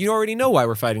this guy? You already know why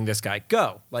we're fighting this guy.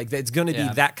 Go. Like it's going to Yeah.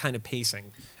 be that kind of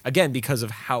pacing again because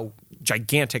of how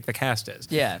gigantic the cast is.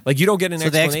 Yeah. like you don't get an So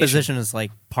the explanation. exposition is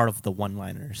like part of the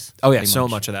one-liners. Oh yeah, pretty so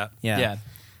much of that. Yeah. Yeah.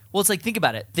 Well, it's like think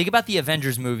about it. Think about the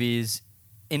Avengers movies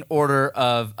in order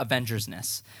of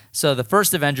Avengersness. So the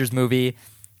first Avengers movie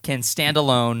can stand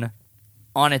alone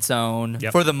on its own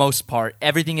Yep. for the most part.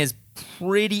 Everything is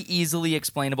pretty easily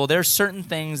explainable. There are certain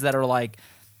things that are like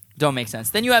don't make sense.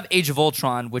 Then you have Age of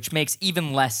Ultron, which makes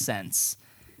even less sense.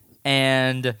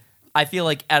 And I feel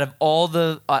like out of all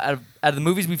the out of the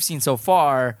movies we've seen so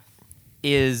far,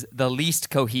 is the least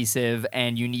cohesive,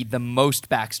 and you need the most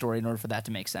backstory in order for that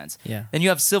to make sense. Yeah. Then you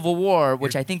have Civil War,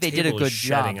 which I think they did a Table good is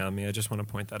shedding job. on me. I just want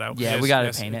to point that out. Yeah, Yes, we got to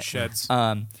yes, paint it it. sheds.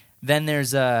 Then there's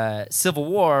Civil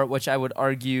War, which I would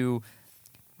argue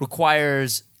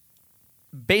requires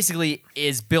basically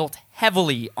is built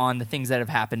heavily on the things that have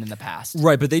happened in the past.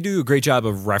 Right, but they do a great job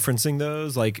of referencing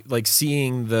those, like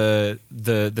seeing the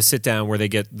sit down where they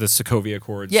get the Sokovia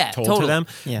Accords Yeah, told totally. to them.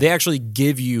 Yeah. They actually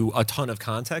give you a ton of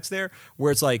context there,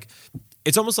 where it's like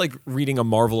it's almost like reading a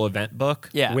Marvel event book,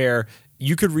 Yeah. where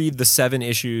you could read the 7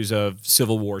 issues of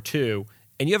Civil War 2,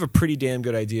 and you have a pretty damn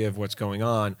good idea of what's going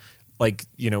on. Like,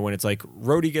 you know, when it's like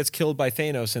Rhodey gets killed by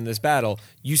Thanos in this battle,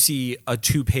 you see a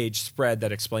 2-page spread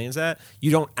that explains that.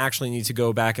 You don't actually need to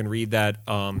go back and read that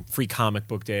Free Comic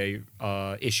Book Day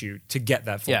issue to get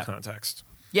that full Yeah. context.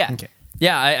 Yeah. Okay.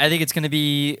 Yeah, I think it's going to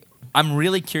be. I'm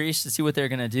really curious to see what they're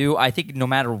going to do. I think no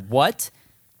matter what,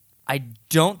 I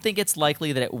don't think it's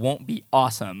likely that it won't be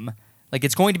awesome. Like,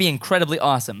 it's going to be incredibly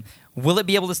awesome. Will it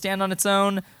be able to stand on its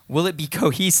own? Will it be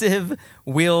cohesive?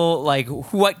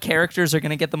 What characters are going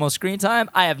to get the most screen time?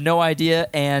 I have no idea.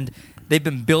 And they've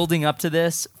been building up to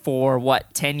this for,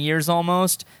 10 years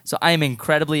almost? So I am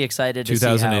incredibly excited to see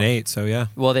how. 2008, so yeah.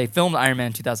 Well, they filmed Iron Man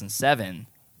in 2007,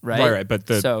 right? Right, but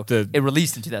so it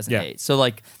released in 2008. Yeah. So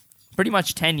pretty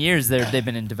much 10 years they've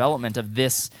been in development of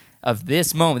this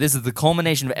moment. This is the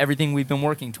culmination of everything we've been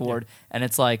working toward, and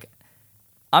it's like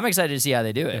I'm excited to see how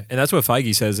they do it. And that's what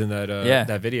Feige says in that Yeah.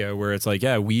 that video, where it's like,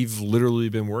 yeah, we've literally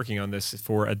been working on this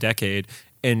for a decade,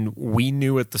 and we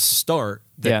knew at the start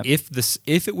that Yeah.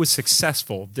 if it was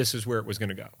successful, this is where it was going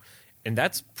to go, and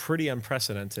that's pretty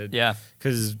unprecedented. Yeah.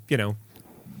 because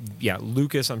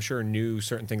Lucas, I'm sure, knew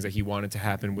certain things that he wanted to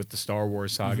happen with the Star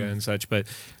Wars saga and such, but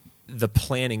the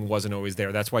planning wasn't always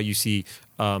there. That's why you see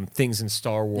things in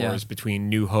Star Wars between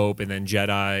New Hope and then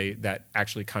Jedi that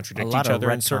actually contradict lot each of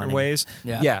other in certain retconning. ways.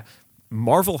 Yeah.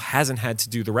 Marvel hasn't had to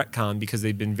do the retcon because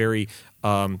they've been very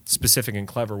specific and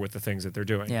clever with the things that they're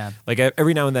doing. Yeah. Like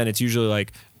every now and then, it's usually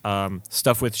like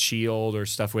stuff with S.H.I.E.L.D. or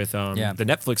stuff with the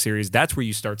Netflix series. That's where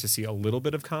you start to see a little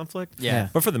bit of conflict. Yeah.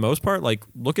 But for the most part, like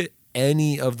look at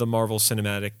any of the Marvel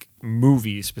Cinematic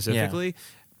movies specifically.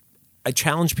 I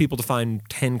challenge people to find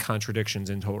 10 contradictions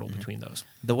in total between those.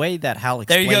 The way that Hal There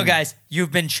explained... you go, guys.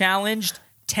 You've been challenged.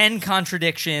 10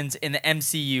 contradictions in the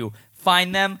MCU.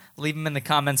 Find them. Leave them in the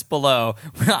comments below.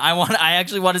 I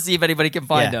actually want to see if anybody can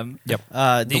find them. Yep.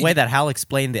 The way that Hal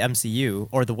explained the MCU,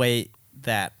 or the way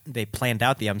that they planned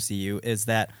out the MCU, is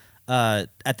that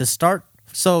at the start,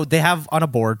 so they have on a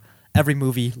board every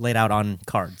movie laid out on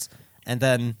cards, and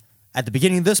then at the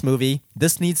beginning of this movie,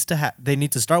 this needs to they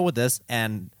need to start with this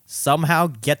and somehow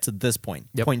get to this point,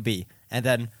 point B, and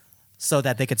then so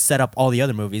that they could set up all the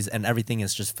other movies, and everything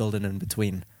is just filled in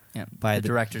between. Yeah. By the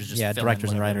directors just fill in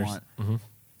directors and whatever they writers. want.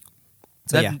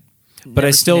 So That yeah. But never-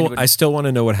 I still want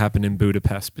to know what happened in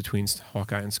Budapest between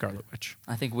Hawkeye and Scarlet Witch.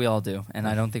 I think we all do, and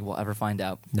I don't think we'll ever find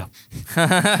out. No.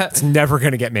 It's never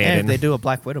going to get made. And in. if they do a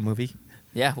Black Widow movie.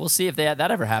 Yeah, we'll see if that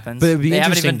ever happens. But it'd be they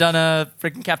haven't even interesting- done a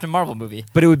freaking Captain Marvel movie.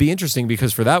 But it would be interesting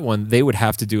because for that one, they would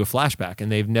have to do a flashback,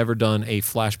 and they've never done a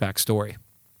flashback story.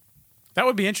 That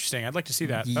would be interesting. I'd like to see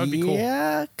that. That would be cool.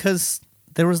 Yeah, because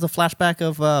there was the flashback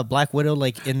of Black Widow,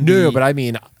 like in No, the... but I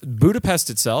mean, Budapest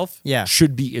itself Yeah.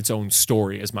 should be its own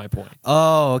story, is my point.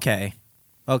 Oh, okay.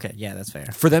 Okay, yeah, that's fair.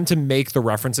 For them to make the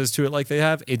references to it like they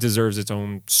have, it deserves its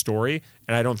own story,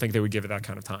 and I don't think they would give it that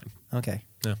kind of time. Okay,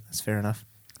 Yeah. that's fair enough.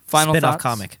 Final Spin-off thoughts?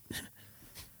 comic.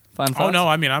 Final Oh thoughts? no!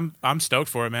 I mean, I'm stoked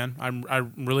for it, man.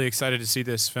 I'm really excited to see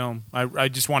this film. I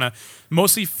just want to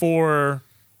mostly for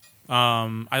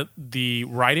the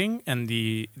writing and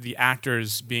the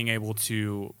actors being able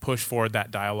to push forward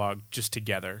that dialogue just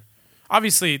together.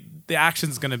 Obviously, the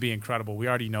action's going to be incredible. We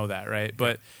already know that, right?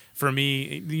 But for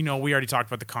me, we already talked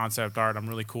about the concept art. I'm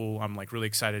really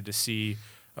excited to see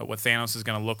what Thanos is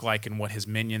going to look like and what his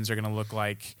minions are going to look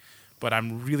like. But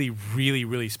I'm really, really,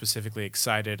 really specifically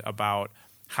excited about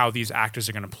how these actors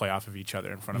are going to play off of each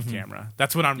other in front of camera.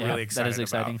 That's what I'm Yeah, really that excited is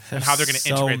exciting. about, and how they're going to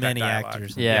So integrate many that dialogue.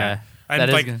 actors. Yeah. And That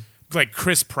is like gonna- like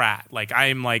Chris Pratt,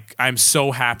 I'm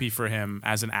so happy for him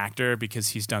as an actor because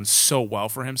he's done so well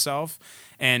for himself,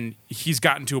 and he's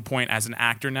gotten to a point as an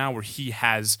actor now where he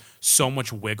has so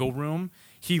much wiggle room.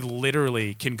 He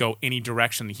literally can go any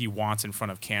direction that he wants in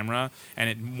front of camera, and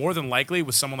it more than likely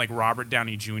with someone like Robert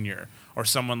Downey Jr. or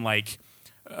someone like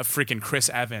freaking Chris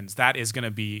Evans, that is going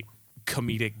to be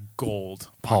comedic gold.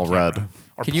 on Paul camera. Rudd.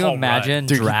 Or Can you Paul Rudd. imagine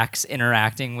Drax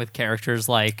interacting with characters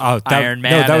like That, Iron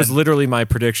Man? No, that was and- literally my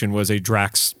prediction. Was a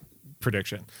Drax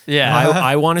prediction. Yeah.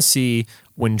 I want to see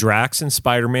when Drax and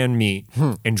Spider-Man meet,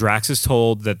 and Drax is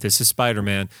told that this is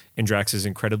Spider-Man, and Drax is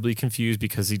incredibly confused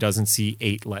because he doesn't see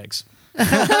 8 legs.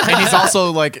 And he's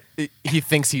also like, he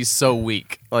thinks he's so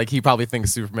weak. Like he probably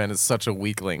thinks Superman is such a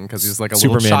weakling because he's like a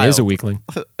little Superman child. is a weekling.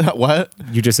 What?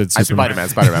 You just said Superman.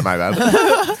 Spider-Man, my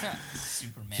bad.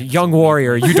 Young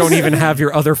warrior, you don't even have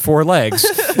your other 4 legs.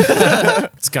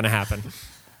 It's gonna happen.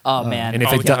 Oh man. And if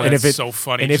Oh, it yeah, does, and if that's it so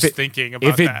funny and if just it, thinking about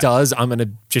if it that. does, I'm gonna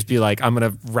just be like, I'm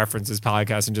gonna reference this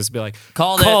podcast and just be like,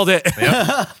 Called it.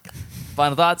 it.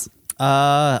 Final thoughts?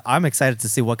 I'm excited to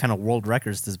see what kind of world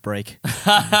records this breaks in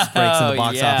the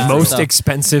box yeah. office. Most So,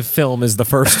 expensive film is the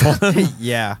first one.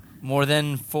 yeah. More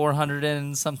than 400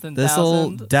 and something This will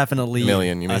thousand? definitely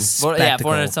Million, you mean? a Yeah, spectacle.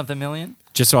 400 something million.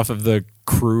 Just off of the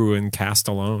crew and cast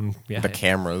alone. Yeah. The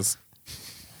cameras.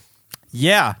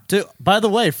 Yeah. By the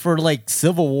way, for like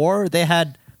Civil War, they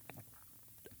had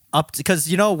up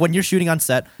because when you're shooting on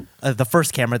set, the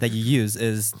first camera that you use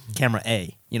is camera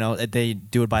A. They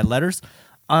do it by letters.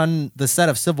 On the set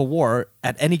of Civil War,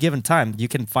 at any given time, you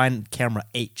can find camera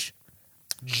H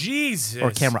Jesus.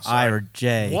 or camera I or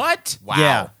J. What? Wow.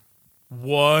 Yeah,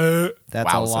 What?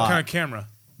 that's Wow, a so What lot. kind of camera?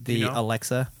 The you know?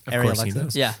 Alexa, Of Area course he Alexa,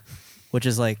 knows. Yeah. which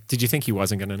is like Did you think he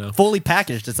wasn't gonna know? fully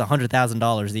packaged. It's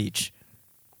 $100,000 each.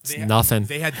 It's nothing.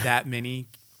 They had that many.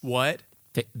 What?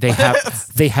 They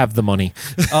have the money.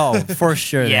 Oh, for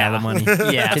sure, they have the money.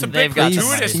 Yeah, Can- they've got please, the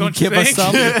money. gratuitous, Can you don't you give us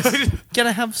think? some? Can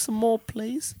I have some more,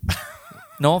 please?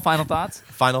 Noel, final thoughts?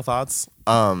 Final thoughts.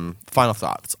 Final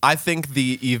thoughts. I think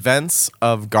the events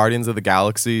of Guardians of the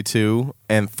Galaxy 2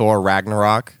 and Thor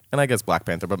Ragnarok, and I guess Black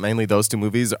Panther, but mainly those two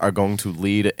movies are going to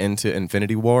lead into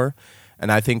Infinity War.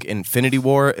 And I think Infinity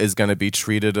War is going to be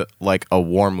treated like a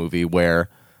war movie where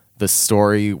the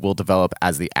story will develop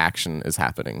as the action is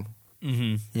happening.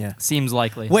 Yeah. Seems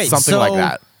likely. Wait, Something so like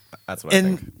that. That's what I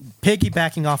think. And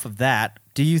piggybacking off of that,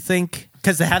 do you think,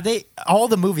 because all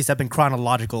the movies have been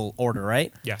chronological order,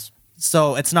 right? Yes.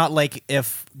 So it's not like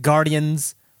if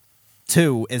Guardians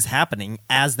 2 is happening,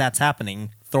 as that's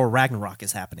happening, Thor Ragnarok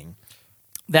is happening.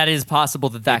 That is possible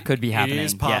that could be happening. It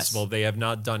is possible. Yes. They have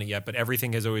not done it yet, but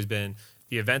everything has always been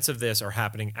the events of this are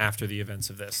happening after the events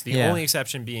of this. The Yeah. only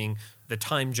exception being the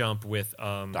time jump with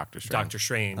Doctor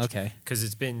Strange. Okay. Because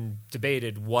it's been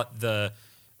debated what the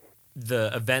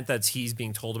event that he's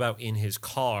being told about in his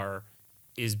car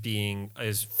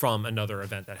is from another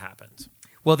event that happened.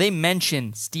 Well, they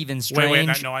mention Stephen Strange.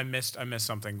 Wait, no, I missed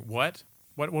something. What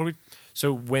were we?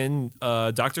 So when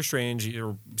Doctor Strange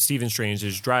or Stephen Strange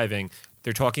is driving,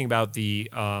 they're talking about the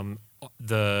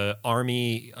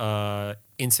army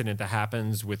incident that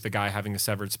happens with the guy having a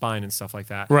severed spine and stuff like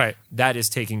that. Right. That is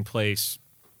taking place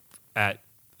at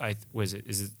is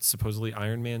it supposedly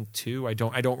Iron Man 2? I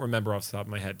don't remember off the top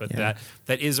of my head, but Yeah.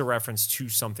 that is a reference to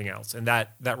something else, and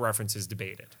that reference is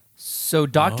debated. So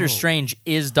Doctor Strange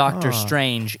is Doctor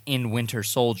Strange in Winter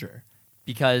Soldier,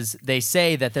 because they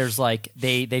say that there's like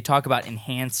they talk about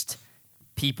enhanced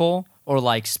people or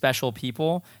like special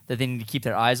people that they need to keep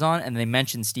their eyes on, and they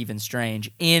mention Stephen Strange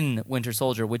in Winter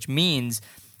Soldier, which means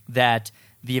that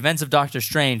the events of Doctor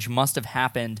Strange must have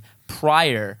happened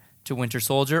prior to Winter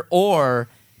Soldier, or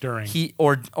During.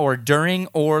 during,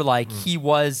 or like he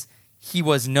was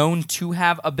known to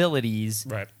have abilities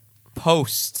Right.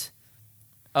 post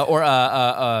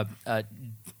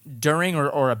during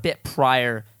or a bit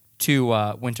prior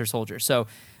to Winter Soldier. So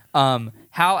Hal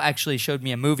actually showed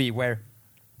me a movie where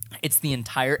it's the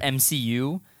entire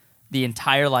MCU, the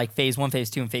entire like Phase 1, Phase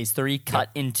 2, and Phase 3 cut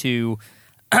into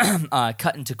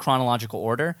chronological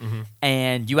order,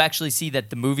 and you actually see that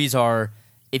the movies are,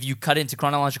 if you cut into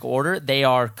chronological order, they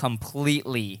are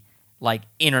completely like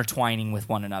intertwining with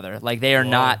one another. Like they are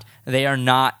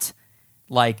not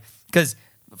like, because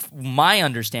my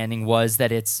understanding was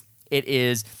that it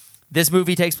is this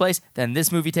movie takes place, then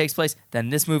this movie takes place, then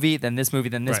this movie, then this movie,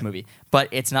 then this Right. movie. But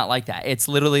it's not like that. It's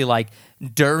literally like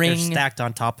during They're stacked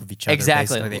on top of each other.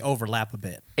 Exactly. Basically. They overlap a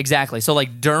bit. Exactly. So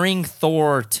like during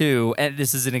Thor 2, and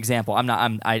this is an example.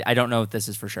 I don't know if this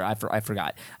is for sure. I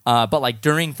forgot. But like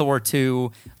during Thor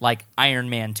 2, like Iron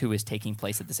Man 2 is taking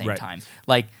place at the same Right. time.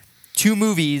 Like two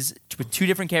movies with two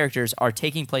different characters are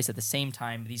taking place at the same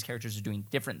time. These characters are doing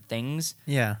different things.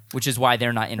 Yeah. Which is why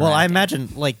they're not interacting. Well, I imagine,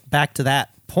 like, back to that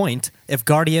point, if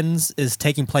Guardians is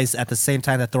taking place at the same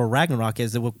time that Thor Ragnarok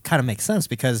is, it will kind of make sense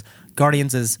because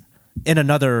Guardians is in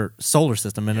another solar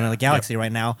system, in another galaxy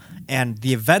right now, and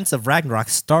the events of Ragnarok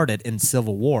started in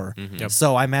Civil War. Yep.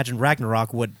 So I imagine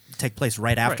Ragnarok would take place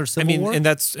right after Civil War. and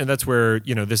that's where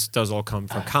this does all come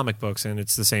from comic books, and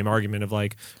it's the same argument of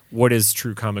like, what is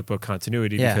true comic book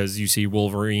continuity? Yeah. Because you see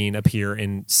Wolverine appear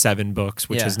in 7 books,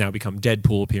 which Yeah. has now become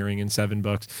Deadpool appearing in 7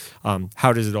 books.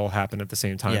 How does it all happen at the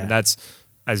same time? Yeah. And that's,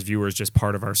 as viewers, just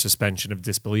part of our suspension of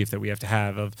disbelief that we have to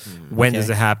have of when does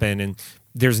Okay. it happen? And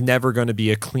there's never going to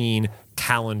be a clean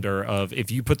calendar of,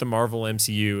 if you put the Marvel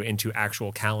MCU into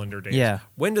actual calendar dates, Yeah.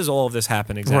 when does all of this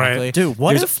happen exactly? Dude,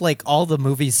 what There's- if like all the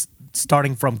movies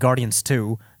starting from Guardians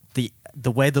 2,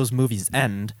 the way those movies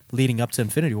end leading up to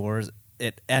Infinity Wars,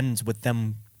 it ends with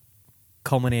them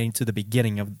culminating to the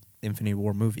beginning of Infinity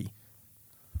War movie.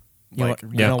 You Like, know,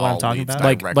 yeah, know what I'm all talking leads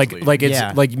about? directly. like it's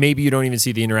Yeah. like maybe you don't even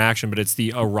see the interaction, but it's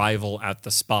the arrival at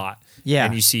the spot. Yeah.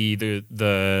 And you see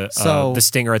the So-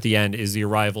 stinger at the end is the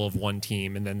arrival of one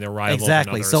team, and then the arrival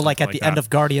Exactly. of another. So or like at something the end that. of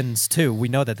Guardians 2, we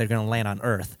know that they're going to land on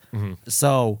Earth. Mm-hmm.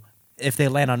 So if they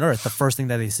land on Earth, the first thing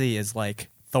that they see is like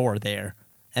Thor there.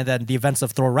 And then the events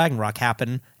of Thor Ragnarok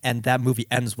happen, and that movie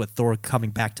ends with Thor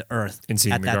coming back to Earth. And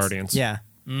seeing at the that Guardians. Yeah.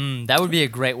 that would be a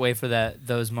great way for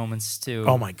those moments to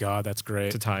Oh my god, that's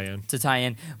great. to tie in. to tie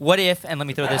in. What if, and let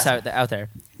me throw this out there,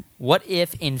 what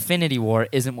if Infinity War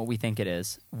isn't what we think it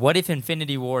is? What if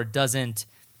Infinity War doesn't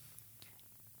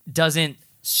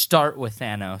start with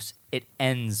Thanos, it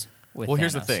ends with Well, Thanos?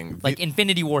 here's the thing. Like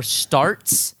Infinity War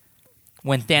starts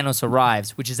when Thanos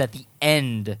arrives, which is at the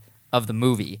end of the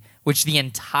movie, which the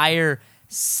entire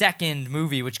second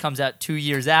movie, which comes out 2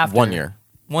 years after. 1 year.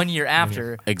 1 year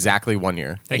after. Exactly 1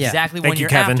 year. Exactly Thank 1 you, year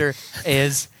Kevin. after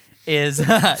is is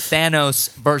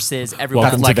Thanos versus everyone.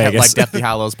 Welcome That's to like Vegas. Deathly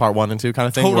Hallows Part 1 and 2 kind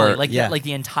of thing. Totally, where, like Yeah. like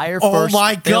the entire Oh first.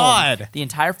 my film- God. The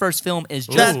entire first film is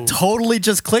just That totally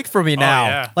just clicked for me now.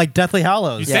 yeah. Like Deathly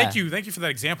Hallows. Yeah. Thank you for that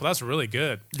example. That's really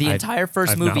good. the entire 1st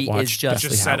I've not movie is watched just It's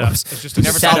just Deathly set up. Hallows. It's just a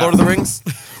never setup. saw Lord of the Rings?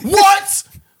 What?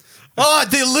 Oh,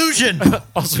 the illusion.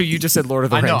 Also, you just said Lord of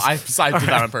the I know. Rings. I did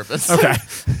that on purpose. Okay.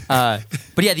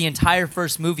 But yeah, the entire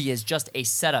first movie is just a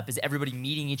setup. Is everybody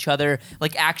meeting each other?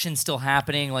 Like action still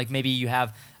happening. Like maybe you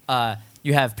have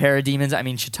parademons. I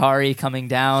mean Chitauri coming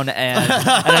down and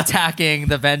attacking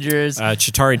the Avengers.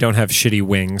 Chitauri don't have shitty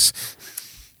wings.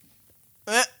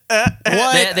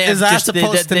 What They is have that just,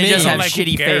 supposed to they mean? just have Like, who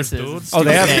shitty cares, faces. dudes? Oh,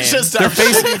 they have. Names. Just their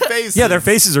face. Yeah, their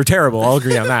faces are terrible. I'll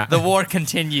agree on that. The war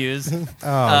continues. Oh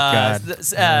God.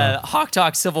 Hawk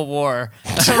Talk Civil War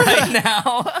right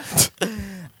now.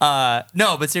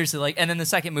 No, but seriously, like, and then the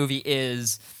second movie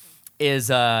is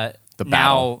now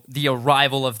battle. the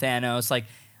arrival of Thanos. Like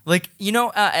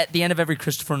at the end of every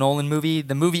Christopher Nolan movie,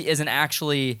 the movie isn't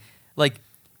actually like.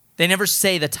 They never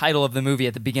say the title of the movie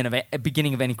at the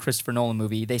beginning of any Christopher Nolan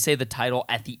movie. They say the title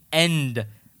at the end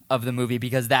of the movie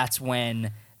because that's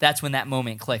when that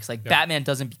moment clicks. Like Batman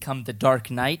doesn't become the Dark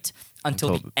Knight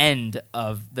until the end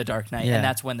of the Dark Knight, Yeah. and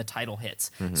that's when the title hits.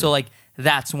 So like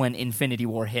that's when Infinity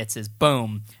War hits. Is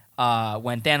boom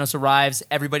when Thanos arrives.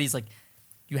 Everybody's like,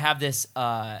 you have this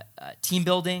team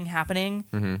building happening.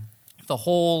 The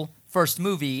whole first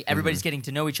movie, everybody's getting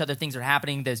to know each other. Things are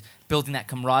happening. There's building that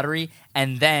camaraderie,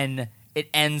 and then it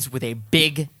ends with a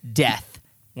big death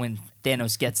when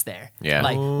Thanos gets there. Yeah.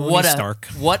 like Tony what a Stark.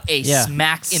 Yeah.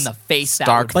 smack in the face.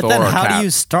 Stark that But then Thor, how Cap. do you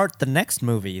start the next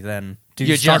movie then? Do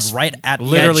you You start just- right at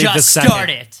Literally just the second. start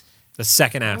it The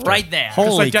second after. right there. Holy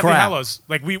It's like Deathly crap. Hallows.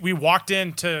 Like we walked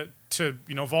into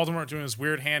Voldemort doing his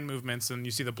weird hand movements, and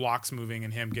you see the blocks moving,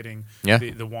 and him getting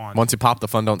the wand, Once you pop, the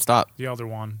fun don't stop. the Elder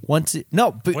Wand. Once it,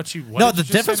 no, but What no. did The you just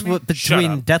say difference to me? Shut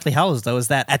between up. Deathly Hallows though is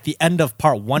that at the end of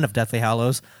part 1 of Deathly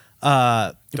Hallows,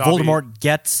 Voldemort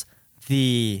gets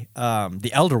the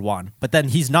Elder Wand, but then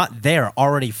he's not there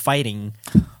already fighting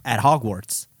at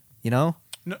Hogwarts. You know,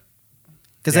 No,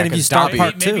 because Yeah, then if you 'cause start Dobby-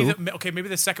 part 2, maybe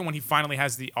the second one he finally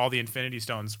has all the Infinity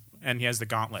Stones, and he has the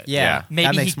gauntlet. yeah, that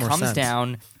Maybe he makes more comes sense.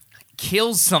 down,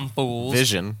 kills some fools.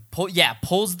 Vision.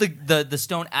 Pulls the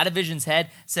stone out of Vision's head.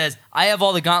 Says, "I have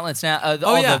all the gauntlets now." Oh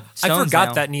all yeah, the I stones forgot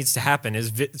now. that needs to happen.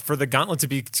 For the gauntlet to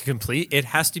be complete, it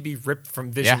has to be ripped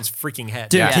from Vision's freaking head.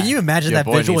 Dude, Yeah. can you imagine Your that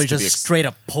boy visually needs to be just straight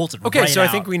up pulls it? Okay, right so I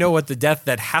out. think we know what the death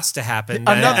that has to happen.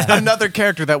 Another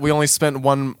character that we only spent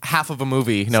one half of a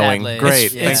movie knowing. Sadly. Great,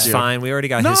 It's- thank It's you. fine. We already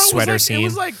got No, his it was sweater like, scene. It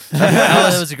was like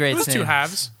that was a great it was scene. two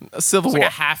halves. Civil It's like War.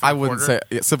 a half and I a wouldn't quarter.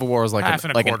 say Civil War was like Half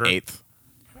and a an quarter. eighth.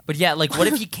 But yeah, like what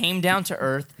if he came down to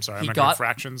Earth? I'm sorry, I'm he not good at got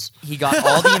fractions. he got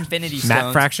all the Infinity Math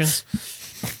Stones, fractions.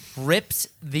 ripped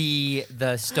the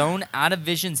stone out of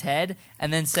Vision's head,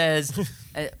 and then says,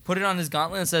 put it on his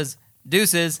gauntlet and says,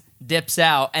 "Deuces," dips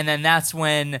out, and then that's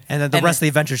when And then the rest of the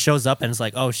Avengers shows up and it's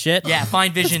like, oh shit. yeah,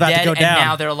 find Vision about to dead, go and down.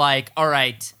 now they're like, "All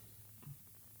right,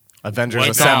 Avengers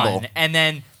it's assemble. on." And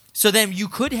then you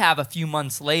could have a few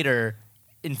months later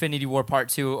Infinity War Part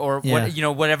 2 or Yeah.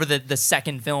 whatever the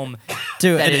second film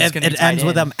Dude, that is it, gonna be it tied ends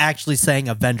with in. them actually saying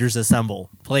Avengers Assemble.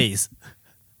 Please.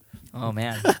 Oh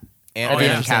man.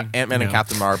 Ant-Man, yeah. and, Ant-Man and No.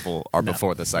 Captain Marvel are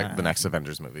before the next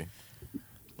Avengers movie.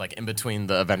 Like in between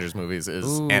the Avengers movies is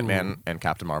Ooh. Ant-Man and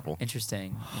Captain Marvel.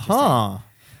 Interesting. Huh.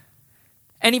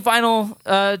 Any final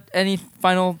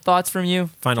thoughts from you?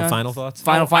 Final John? thoughts.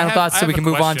 Final I have- thoughts I so we have can a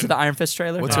move on to question. the Iron Fist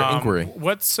trailer. What's your inquiry?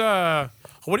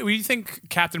 What do you think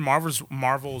Captain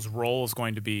Marvel's role is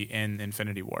going to be in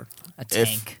Infinity War? a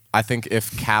tank? I think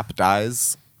if Cap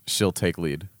dies, she'll take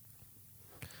lead.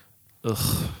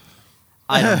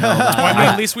 I don't know. Well, I mean,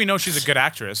 at least we know she's a good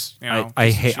actress. You know,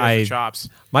 I she hate- has the I- chops.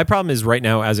 My problem is right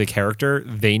now as a character,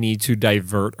 they need to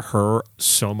divert her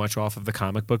so much off of the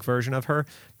comic book version of her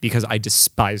because I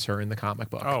despise her in the comic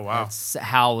book. Oh wow.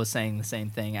 Hal was saying the same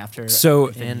thing after. So,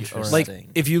 Infinity- or- like,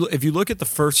 if you look at the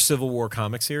first Civil War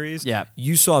comic series, Yeah.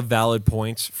 you saw valid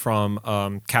points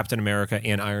from Captain America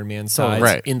and Iron Man sides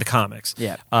right. in the comics.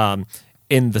 Yeah.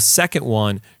 In the second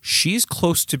one, she's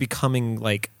close to becoming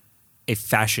like a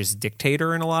fascist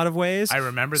dictator in a lot of ways. I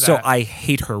remember So that. I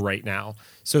hate her right now.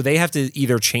 So they have to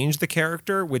either change the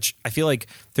character, which I feel like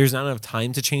there's not enough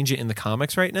time to change it in the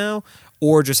comics right now,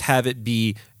 or just have it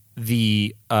be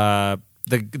the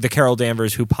Carol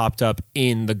Danvers who popped up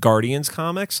in the Guardians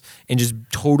comics and just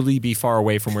totally be far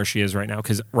away from where she is right now.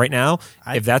 Because right now,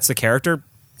 if that's the character,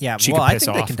 Yeah, she well, could I piss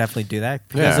think they off. can definitely do that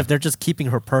because Yeah. if they're just keeping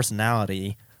her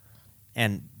personality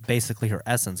and basically her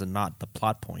essence and not the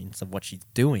plot points of what she's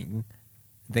doing,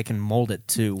 they can mold it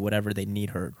to whatever they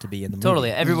need her to be in the movie.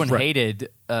 Totally. Everyone Right. hated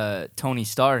Tony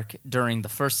Stark during the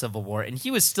first Civil War, and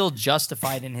he was still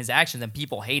justified in his actions, and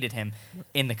people hated him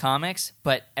in the comics.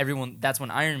 But that's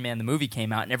when Iron Man, the movie,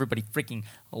 came out, and everybody freaking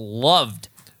loved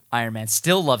Iron Man.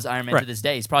 Still loves Iron Man to Right. this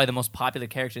day. He's probably the most popular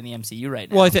character in the MCU right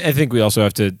now. Well, I think we also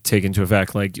have to take into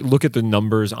effect, like, look at the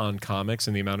numbers on comics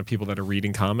and the amount of people that are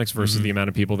reading comics versus the amount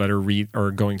of people that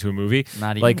are going to a movie.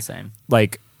 Not even like, the same.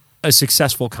 Like, a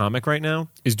successful comic right now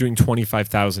is doing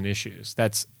 25,000 issues.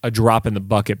 That's a drop in the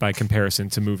bucket by comparison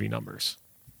to movie numbers.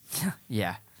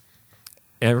 Yeah.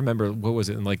 And I remember, what was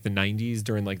it, in like the 90s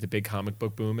during like the big comic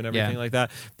book boom and everything Yeah. like that?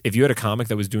 If you had a comic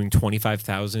that was doing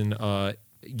 25,000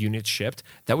 units shipped,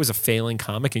 that was a failing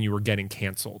comic and you were getting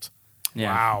canceled.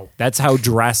 Yeah. Wow. That's how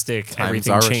drastic Times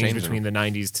everything are changed changing. between the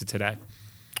 90s to today.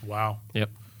 Wow. Yep.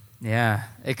 Yeah.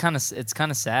 It's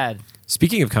kind of sad.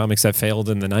 Speaking of comics that failed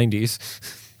in the 90s,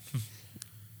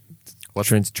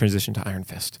 transition to Iron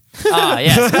Fist.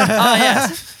 Yes.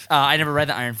 Yes. I never read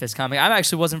the Iron Fist comic. I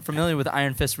actually wasn't familiar with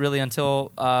Iron Fist really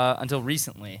until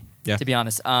recently. Yeah. To be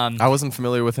honest. I wasn't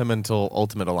familiar with him until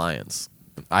Ultimate Alliance.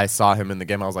 I saw him in the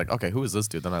game. I was like, okay, who is this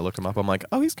dude? Then I looked him up. I'm like,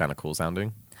 oh, he's kind of cool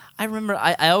sounding. I remember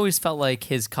I always felt like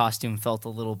his costume felt a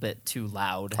little bit too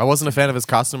loud. I wasn't a fan of his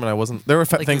costume, and I wasn't. There were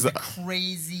Like things the that.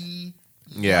 crazy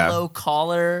Yeah. yellow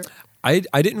collar. I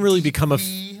didn't really become a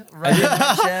right in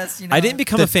my chest, you know? I didn't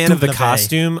become The a fan of the Duvernay.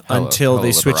 costume until hello,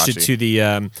 they switched it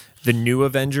Liberace. to the new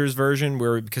Avengers version,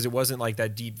 because it wasn't like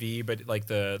that deep V, but like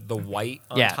the white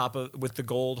on Yeah. top of with the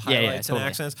gold Yeah, highlights totally. and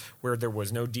accents, where there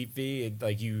was no deep V.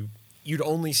 Like you'd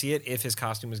only see it if his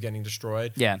costume was getting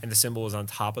destroyed. Yeah. And the symbol was on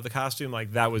top of the costume.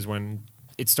 Like that was when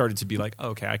it started to be like, oh,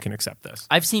 okay, I can accept this.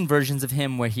 I've seen versions of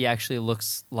him where he actually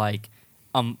looks like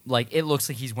it looks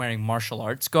like he's wearing martial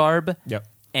arts garb. Yep.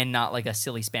 And not like a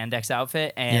silly spandex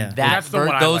outfit, and Yeah. That's the one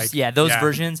I those like. those Yeah.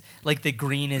 versions, like the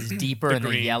green is deeper The and the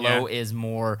green, yellow yeah. is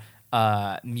more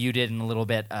muted and a little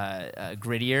bit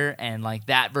grittier, and like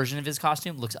that version of his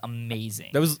costume looks amazing.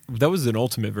 That was an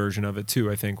ultimate version of it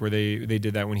too, I think, where they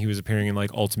did that when he was appearing in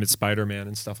like Ultimate Spider-Man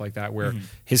and stuff like that, where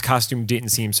his costume didn't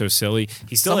seem so silly.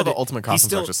 He still Some had of the Ultimate he costumes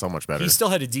still- are just so much better. He still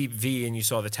had a deep V, and you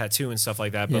saw the tattoo and stuff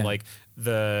like that, but Yeah. like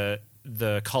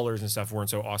the colors and stuff weren't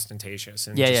so ostentatious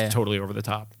and Yeah, just yeah. totally over the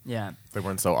top. Yeah. They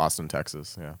weren't so Austin,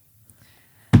 Texas. Yeah.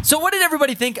 So, what did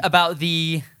everybody think about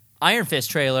the Iron Fist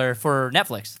trailer for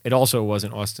Netflix? It also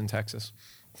wasn't Austin, Texas.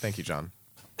 Thank you, John.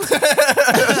 I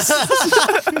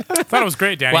thought it was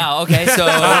great, Danny. Wow. Okay. So,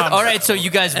 all right. So you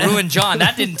guys ruined John.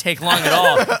 That didn't take long at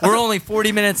all. We're only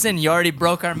 40 minutes in. You already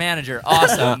broke our manager.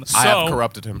 Awesome. I have So-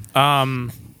 corrupted him.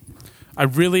 I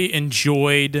really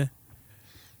enjoyed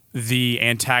the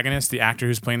antagonist, the actor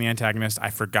who's playing the antagonist. I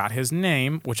forgot his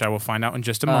name, which I will find out in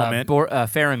just a moment.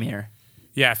 Faramir.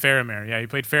 Yeah, Faramir. Yeah, he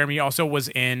played Faramir. He also was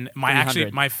in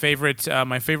my favorite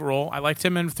role. I liked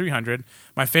him in 300.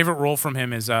 My favorite role from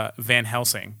him is Van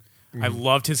Helsing. I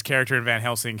loved his character in Van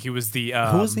Helsing. He was the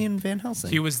Who was he in Van Helsing?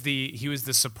 he was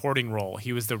the supporting role.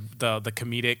 He was the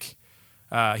comedic.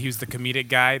 He was the comedic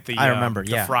guy. I remember,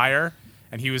 the yeah. friar,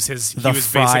 and he was The basically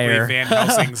friar. Van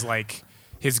Helsing's like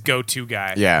his go-to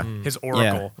guy. Yeah. his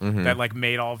oracle that like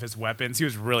made all of his weapons. He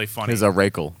was really funny. He's a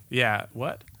rakel. Yeah,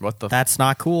 what? What the? That's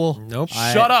not cool. Nope.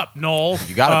 Shut up, Noel.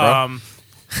 You got it, bro.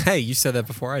 Hey, you said that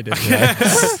before I did.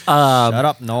 Shut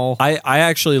up, Noel. I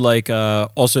actually like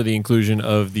also the inclusion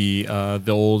of the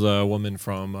old woman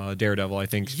from Daredevil. I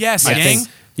think. Yes, I Yang. think.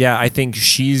 Yeah, I think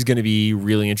she's going to be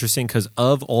really interesting because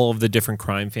of all of the different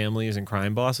crime families and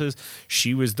crime bosses,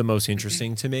 she was the most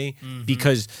interesting to me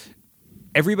because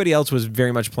everybody else was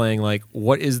very much playing like,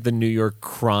 what is the New York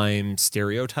crime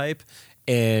stereotype?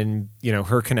 And, you know,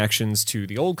 her connections to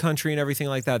the old country and everything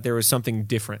like that, there was something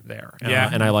different there. Yeah.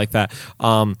 And I like that.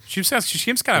 She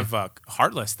seems kind of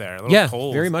heartless there. A little Yeah,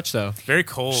 cold. very much so. Very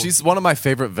cold. She's one of my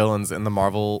favorite villains in the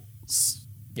Marvel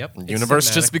Yep. it's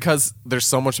universe, cinematic. just because there's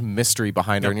so much mystery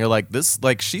behind her, Yep. and you're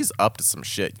like, she's up to some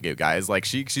shit, you guys. Like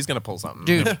she's gonna pull something,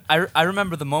 Dude, I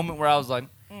remember the moment where I was like,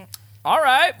 all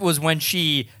right, was when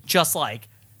she just like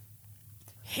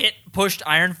pushed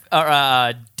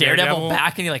Daredevil Daredevil.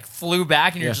 back, and he like flew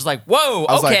back, and you're Yeah. just like, whoa,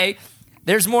 I was like- okay,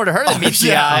 there's more to her than meets the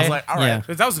yeah, eye. I was like, all right,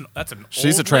 Yeah. that's an.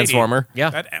 She's old a transformer. Lady.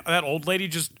 Yeah. that old lady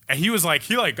just. He was like,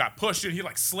 he got pushed and he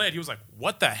like slid. He was like,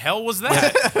 what the hell was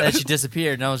that? Then she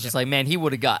disappeared, and I was just like, man, he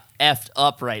would have got effed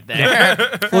up right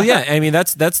there. Well, yeah, I mean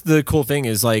that's the cool thing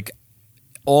is like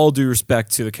all due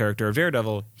respect to the character of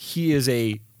Daredevil, he is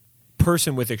a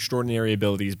person with extraordinary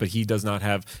abilities, but he does not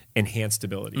have enhanced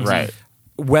abilities. Right.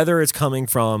 Whether it's coming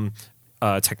from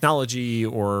technology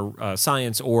or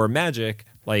science or magic,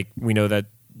 like we know that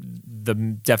the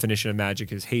definition of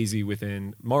magic is hazy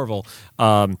within Marvel.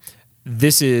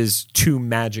 this is two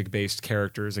magic-based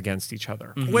characters against each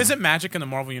other. Well, isn't magic in the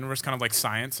Marvel universe kind of like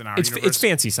science in our It's universe?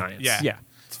 fancy science. Yeah. Yeah.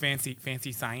 It's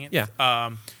fancy science.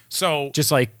 Yeah. So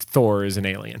Just like Thor is an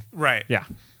alien. right. Yeah.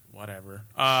 Whatever.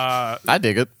 I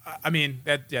dig it. I mean,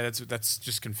 that's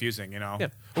just confusing, you know. Yeah.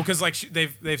 Well, because like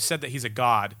they've said that he's a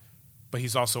god, but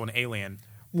he's also an alien.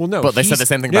 Well, no, But they said he's- the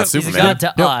same thing no, about He's a Superman. god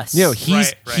to No, us. no,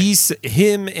 he's Right.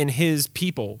 him and his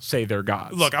people say they're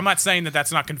gods. Look, I'm not saying that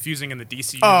that's not confusing in the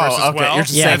DC universe Oh, as okay. well. You're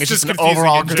just Yeah, saying That's it's just an confusing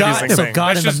overall in general. confusing So thing. God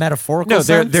That's in the just- metaphorical no,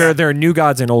 sense? there are new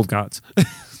gods and old gods.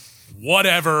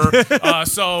 Whatever.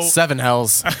 So Seven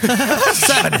hells.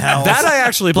 Seven hells. That I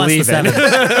actually Bless believe the in.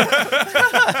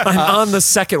 I'm on the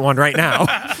second one right now.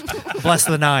 Bless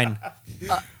the 9.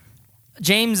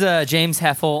 James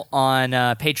Heffel on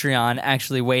Patreon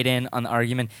actually weighed in on the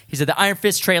argument. He said the Iron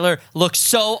Fist trailer looks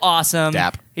so awesome.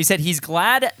 Dap. He said he's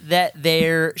glad that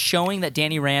they're showing that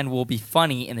Danny Rand will be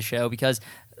funny in the show because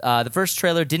the first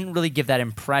trailer didn't really give that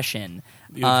impression.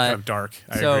 It was kind of dark.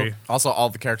 I so- agree. Also, all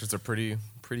the characters are pretty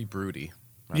broody.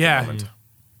 at the Yeah. moment.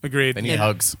 Agreed. They need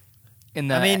hugs. In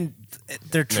the, I mean,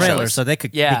 they're trailers, shows. so they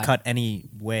could Yeah. be cut any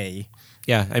way.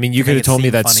 Yeah, I mean, you make could have it told me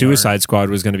seem that funny Suicide Squad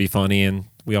was going to be funny, and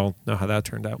we all know how that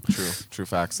turned out. True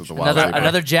facts of the wild.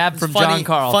 another jab from funny, John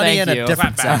Carl. funny Thank in you. a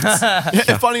different sense.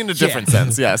 Funny in a different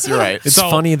sense. Yes, you're right. It's So-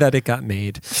 funny that it got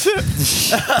made.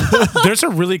 There's a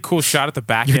really cool shot at the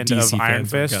back Your end DC of Iron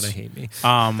fans are Fist. gonna hate me.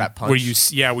 That punch. Where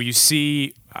you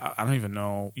see I don't even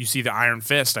know. You see the Iron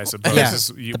Fist, I suppose. Yeah. Is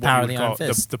The what power you of would the Iron call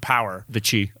it. Fist. The power. The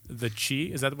chi. The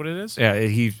chi? Is that what it is? Yeah,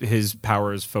 his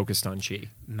power is focused on chi.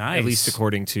 Nice. At least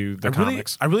according to the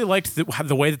comics. I really liked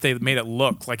the way that they made it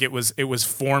look. Like it was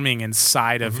forming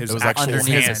inside of his It was actual actually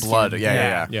underneath hand. his blood.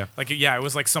 Yeah. Yeah. Like it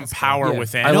was like some power Yeah.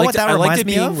 within. I know liked, what that I liked reminds it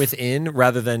me being of? within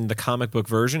rather than the comic book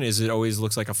version. Is it always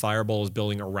looks like a fireball is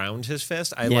building around his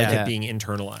fist? I like Yeah. it being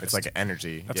internalized. It's like an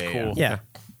energy. That's Yeah, cool. yeah.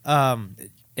 Yeah.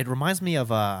 It reminds me of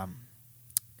what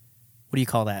do you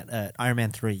call that? Iron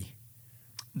Man 3.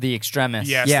 The Extremis.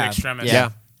 Yes, Yeah. the extremist. yeah.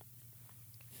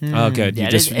 Oh, good. Yeah, you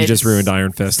it just is- you just it's- ruined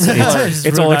Iron Fist. just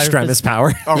It's all ruined Iron extremis Fist.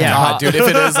 power. Oh Yeah. god, dude! If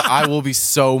it is, I will be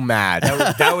so mad.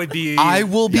 That would be. I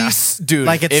will be, dude.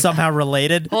 Like it's if- somehow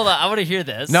related. Hold on, I want to hear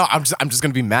this. No, I'm just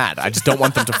gonna be mad. I just don't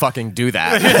want them to fucking do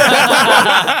that.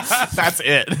 That's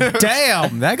it.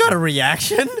 Damn, that got a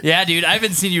reaction. Yeah, dude, I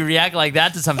haven't seen you react like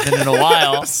that to something in a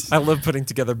while. I love putting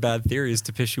together bad theories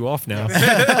to piss you off now.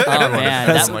 Oh man,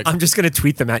 That's that, like- I'm just gonna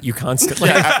tweet them at you constantly.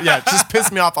 Yeah, just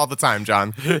piss me off all the time,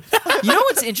 John. you know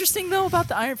what's interesting though about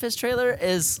the Iron Fist trailer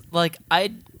is like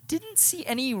I didn't see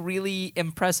any really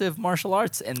impressive martial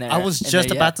arts in there. I was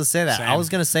just about to say that. Same. I was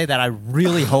going to say that I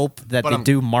really hope that But they I'm-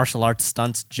 do martial arts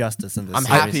stunts justice in this. I'm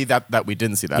series. happy that we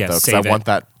didn't see that Yeah, though, because save I it. want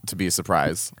that to be a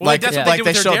surprise. Well, that's what they did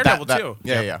with their showed Daredevil that, too.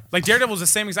 Yeah. Like Daredevil's the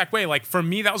same exact way. Like for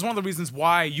me, that was one of the reasons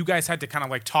why you guys had to kind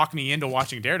of like talk me into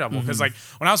watching Daredevil because like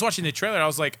when I was watching the trailer, I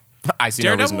was like, I see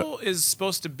no reason Daredevil is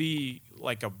supposed to be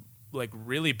like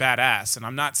really badass, and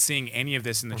I'm not seeing any of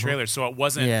this in the trailer. So it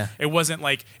wasn't. Yeah. It wasn't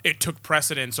like it took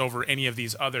precedence over any of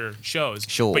these other shows.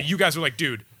 Sure. But you guys were like,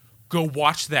 dude, go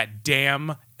watch that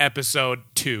damn episode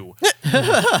 2.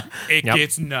 It Yep.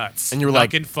 gets nuts. And you were like-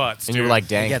 Nuck and futs, and you were dude. like, He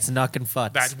dang. gets knuck and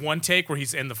futz. That one take where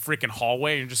he's in the freaking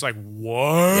hallway and you're just like,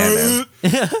 what?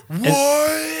 Yeah, man.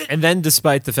 What? And then,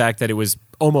 despite the fact that it was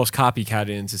almost copycatted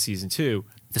into season 2,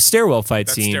 the stairwell fight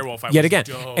That scene stairwell fight yet was again.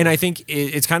 dope. And I think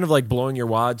it's kind of like blowing your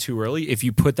wad too early if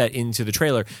you put that into the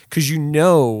trailer because you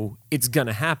know it's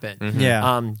gonna happen.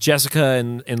 Yeah. Jessica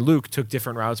and Luke took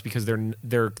different routes because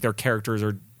their characters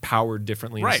are powered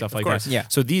differently and Right, stuff of like course. that. Yeah.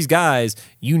 So these guys,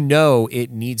 you know, it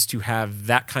needs to have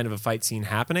that kind of a fight scene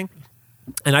happening.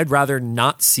 And I'd rather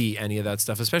not see any of that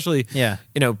stuff, especially, Yeah.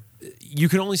 you know, you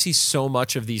can only see so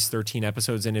much of these 13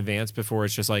 episodes in advance before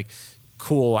it's just like,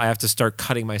 cool, I have to start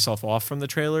cutting myself off from the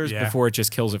trailers Yeah. before it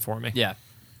just kills it for me. Yeah,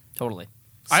 totally.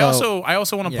 I So-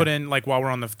 also want to yeah. put in like while we're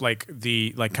on the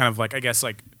kind of like I guess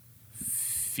like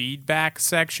feedback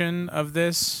section of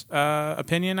this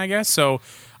opinion, I guess. So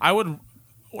I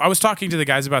was talking to the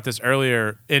guys about this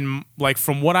earlier in like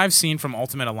from what I've seen from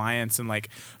Ultimate Alliance and like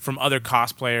from other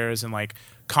cosplayers and like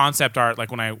concept art,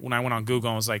 like when I went on Google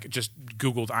and was like just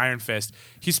Googled Iron Fist,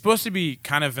 he's supposed to be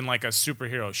kind of in like a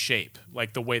superhero shape,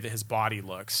 like the way that his body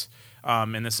looks,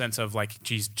 in the sense of like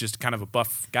he's just kind of a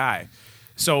buff guy.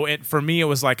 So for me, it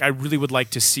was like I really would like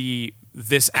to see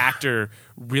this actor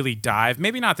really dive.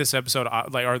 Maybe not this episode,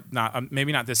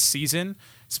 maybe not this season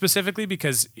specifically,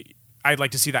 because I'd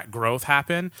like to see that growth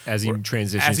happen As he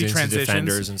transitions into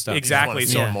Defenders and stuff. Exactly. You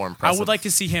So just wanna see more I impressive. would like to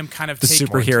see him kind of The take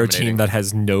superhero intimidating. team that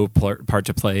has no part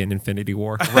to play in Infinity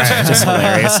War. Which is just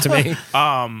hilarious to me.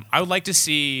 I would like to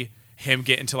see him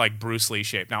get into like Bruce Lee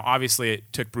shape. Now, obviously, it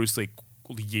took Bruce Lee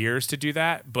years to do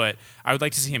that, but I would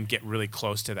like to see him get really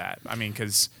close to that. I mean,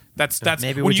 because that's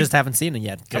Maybe when we you- just haven't seen it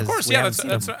yet. Of 'cause course, we yeah, haven't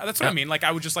that's seen him. what I mean. Like,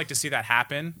 I would just like to see that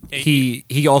happen. He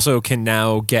also can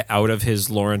now get out of his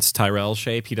Lawrence Tyrell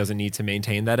shape. He doesn't need to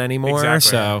maintain that anymore. Exactly.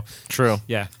 So True.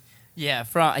 yeah, Yeah,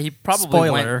 he probably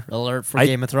Spoiler went. alert for I-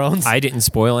 Game of Thrones. I didn't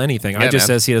spoil anything. I Yeah, just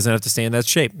man. says he doesn't have to stay in that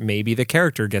shape. Maybe the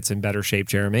character gets in better shape,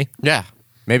 Jeremy. Yeah.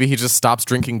 Maybe he just stops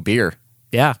drinking beer.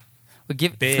 Yeah. But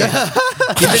given Big.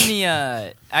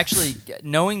 the actually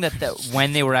knowing that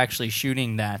when they were actually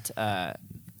shooting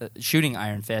shooting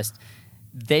Iron Fist,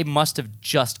 they must have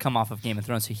just come off of Game of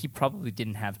Thrones, so he probably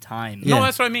didn't have time. Yeah. No,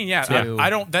 that's what I mean. Yeah, To- I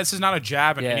don't. This is not a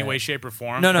jab in Yeah. any way, shape, or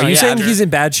form. No, Are you yeah, saying after- he's in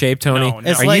bad shape, Tony? No, no.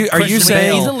 It's Are like you are you Christian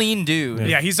saying Bale. He's a lean dude.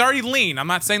 Yeah, he's already lean. I'm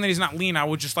not saying that he's not lean. I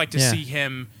would just like to Yeah. see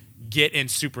him get in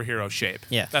superhero shape.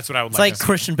 Yeah. That's what I would It's like like to see.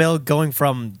 Christian Bale going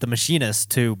from The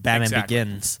Machinist to Batman Exactly.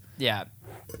 Begins. Yeah,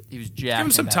 he was jacked. Give him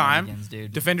in some Batman time. Begins,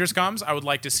 dude. Defenders comes. I would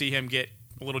like to see him get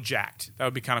a little jacked. That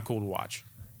would be kind of cool to watch.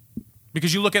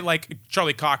 Because you look at like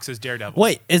Charlie Cox as Daredevil.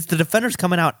 Wait, is The Defenders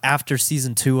coming out after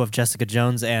season 2 of Jessica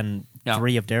Jones and No.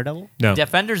 3 of Daredevil? no?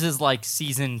 Defenders is like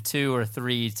season 2 or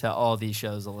 3 to all these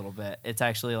shows a little bit. It's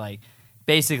actually like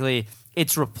basically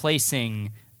it's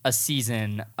replacing a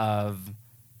season of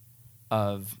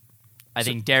I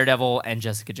think Daredevil and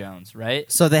Jessica Jones, right?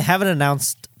 So they haven't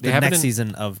announced They the haven't next an-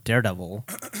 season of Daredevil.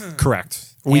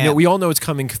 Correct. Yeah. We all know it's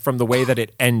coming from the way that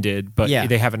it ended, but Yeah.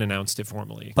 they haven't announced it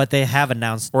formally. But they have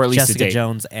announced Or at least a Jessica date.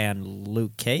 Jones and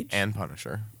Luke Cage And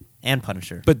Punisher. and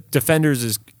Punisher. But Defenders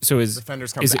is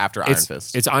Defenders comes after Iron it's-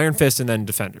 Fist. It's Iron Fist and then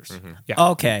Defenders. Yeah.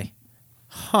 Okay.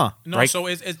 Huh. No, Right. so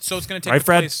it's going to take Right, the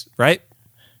Fred? place. Right?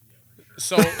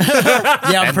 So, Yeah,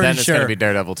 I'm And pretty then it's going sure. to be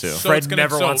Daredevil too. so Fred it's gonna,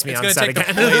 never so wants me it's on gonna set take the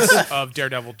again. place of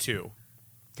Daredevil 2.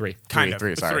 3. Kind of.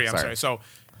 Three, sorry. I'm sorry. So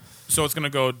it's going to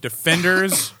go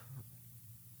Defenders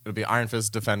It'll be Iron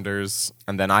Fist, Defenders,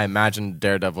 and then I imagine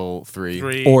Daredevil 3.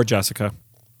 3. Or Jessica.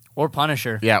 Or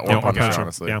Punisher. Yeah, or Yeah, Punisher,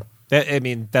 honestly. Yeah. I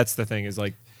mean, that's the thing is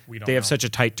like We don't they have know. such a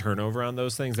tight turnover on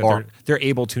those things that Or- they're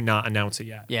able to not announce it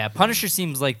yet. Yeah, Punisher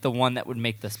seems like the one that would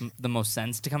make the most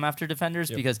sense to come after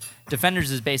Defenders because Defenders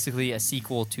is basically a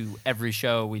sequel to every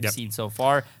show we've Yep. seen so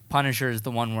far. Punisher is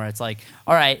the one where it's like,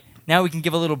 all right, now we can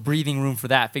give a little breathing room for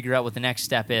that, figure out what the next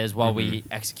step is while we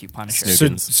execute Punisher.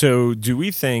 Snoop. So do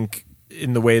we think,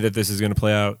 in the way that this is going to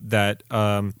play out, that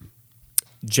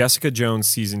Jessica Jones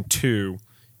season 2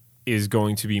 is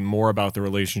going to be more about the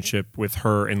relationship with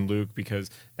her and Luke because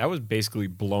that was basically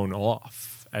blown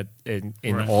off in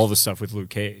Right. all the stuff with Luke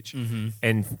Cage.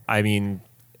 And I mean,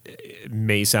 it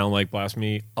may sound like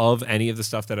blasphemy. Of any of the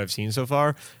stuff that I've seen so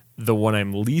far, the one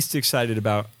I'm least excited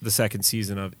about the second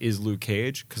season of is Luke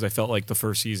Cage because I felt like the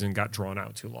first season got drawn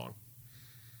out too long.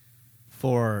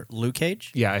 For Luke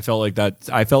Cage? Yeah, I felt like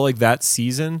that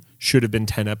season should have been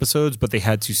 10 episodes, but they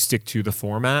had to stick to the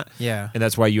format. Yeah. And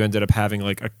that's why you ended up having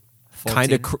like a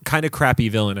 14? kind of crappy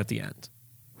villain at the end.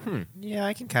 Yeah,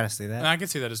 I can kind of see that. And I can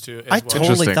see that as too. As I well. totally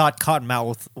Interesting. thought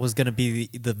Cottonmouth was going to be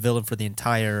the villain for the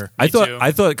entire. I too.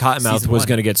 thought Cottonmouth Season was 1.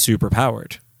 going to get super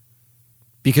powered.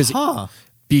 Because Huh.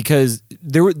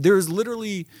 there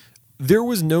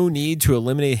was no need to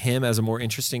eliminate him as a more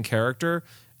interesting character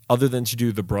other than to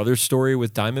do the brother story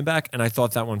with Diamondback, and I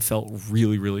thought that one felt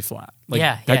really, really flat. Like,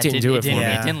 that didn't do it for me.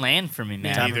 Yeah. It didn't land for me,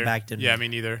 man. Diamond- Neither. Diamondback didn't- Yeah, me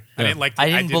neither. I Yeah. didn't like. I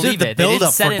didn't believe Dude, the it. They build didn't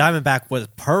up set for it- Diamondback was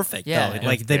perfect, Yeah. though.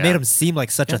 Like, they Yeah. made him seem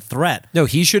like such a threat. No,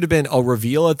 he should have been a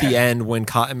reveal at the end when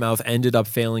Cottonmouth ended up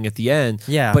failing at the end.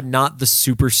 Yeah. But not the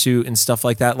super suit and stuff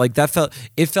like that. Like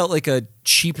it felt like a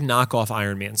cheap knockoff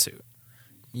Iron Man suit.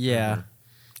 Yeah.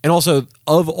 And also,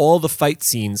 of all the fight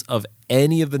scenes of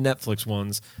any of the Netflix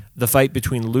ones, the fight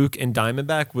between Luke and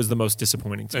Diamondback was the most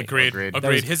disappointing to me. Agreed. Agreed. Agreed.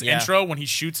 That was- His yeah. intro when he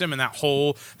shoots him and that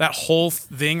whole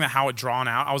thing, that how it drawn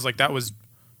out, I was like, that was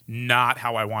not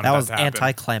how I wanted That that, was to happen.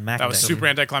 anticlimactic. That was super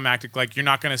anticlimactic. Like, you're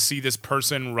not going to see this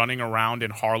person running around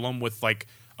in Harlem with like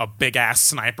a big ass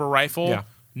sniper rifle. Yeah.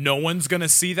 No one's going to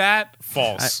see that.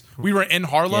 False. We were in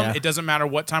Harlem. Yeah. It doesn't matter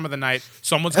what time of the night.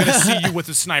 Someone's going to see you with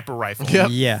a sniper rifle. Yep.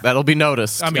 Yeah. That'll be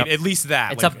noticed. I mean, at least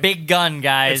that. It's Like, a big gun,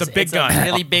 guys. It's a big gun.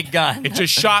 really big gun. It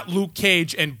just shot Luke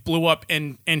Cage and blew up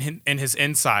in his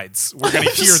insides. We're gonna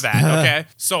hear that, okay?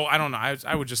 So I don't know.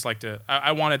 I would just like to.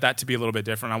 I wanted that to be a little bit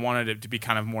different. I wanted it to be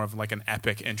kind of more of like an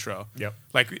epic intro. Yep.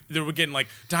 Like they were getting like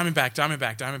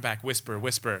Diamondback,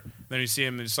 whisper. Then you see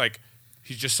him, and it's like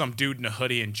he's just some dude in a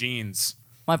hoodie and jeans.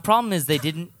 My problem is they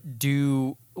didn't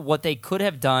do what they could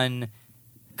have done.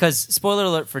 Because, spoiler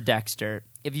alert for Dexter,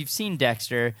 if you've seen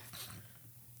Dexter,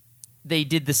 they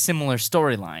did the similar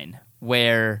storyline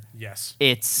where Yes.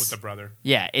 it's With the brother.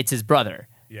 Yeah, it's his brother.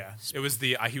 Yeah, it was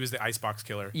he was the icebox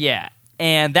killer. Yeah,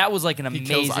 and that was like an He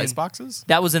kills amazing. ice boxes?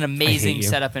 That was an amazing you.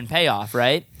 setup and payoff,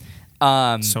 right?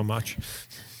 So much.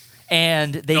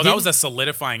 And they No, didn't- that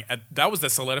was the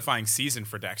solidifying season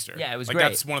for Dexter. Yeah, it was like, great.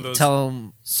 That's one of those. Tell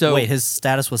him. So- wait, his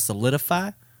status was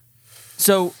solidify.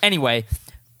 So anyway,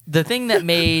 the thing that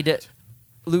made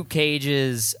Luke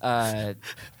Cage's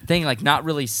thing like not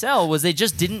really sell was they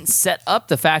just didn't set up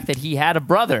the fact that he had a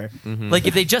brother. Like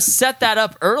if they just set that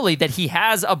up early that he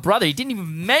has a brother, he didn't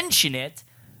even mention it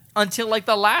until like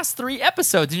the last 3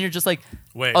 episodes, and you're just like,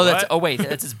 Wait, wait,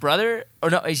 that's his brother? Or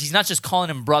no, he's not just calling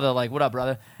him brother. Like, what up,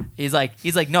 brother? He's like,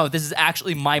 no, this is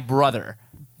actually my brother.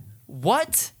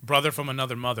 What? brother from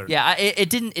another mother. Yeah, it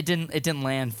didn't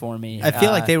land for me. I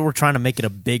feel like they were trying to make it a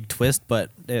big twist,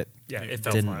 but it Yeah, it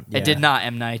fell didn't. flat. It did not,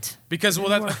 M. Night. Because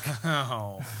that's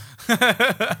oh.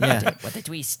 Yeah. What a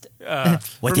twist. What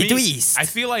For a me, twist. I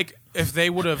feel like if they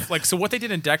would have so what they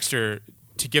did in Dexter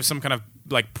to give some kind of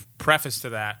like preface to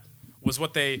that was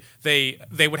what they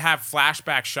would have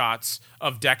flashback shots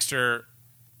of Dexter.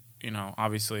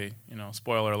 Obviously,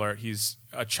 spoiler alert. He's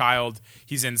a child.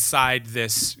 He's inside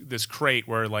this crate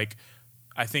where like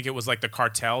I think it was like the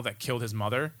cartel that killed his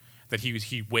mother that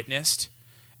he witnessed,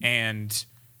 and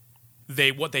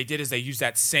what they did is they used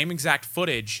that same exact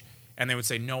footage. And they would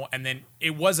say no, and then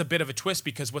it was a bit of a twist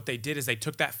because what they did is they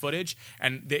took that footage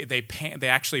and they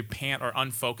actually panned or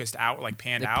unfocused out, like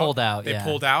panned They out. pulled out, They yeah.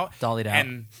 pulled out, Dollied out.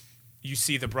 and you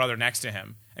see the brother next to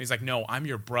him, and he's like, "No, I'm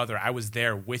your brother. I was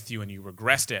there with you, and you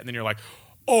regressed it." And then you're like,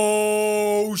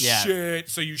 "Oh Yeah. shit!"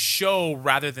 So you show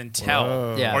rather than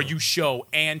tell, Yeah. or you show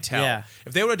and tell. Yeah.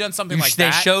 If they would have done something like They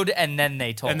that, showed and then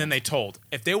they told. and then they told.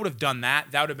 If they would have done that,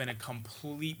 that would have been a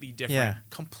completely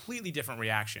different,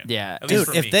 reaction. Yeah. At least Dude,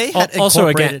 for if me. they had Also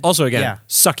incorporated- again, yeah.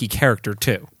 sucky character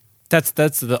too. That's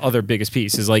the other biggest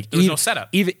piece is like There was no setup.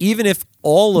 Even if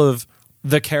all of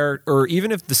the character, or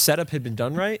even if the setup had been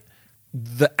done right,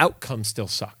 the outcome still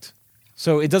sucked.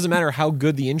 So it doesn't matter how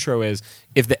good the intro is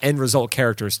if the end result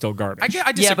character is still garbage.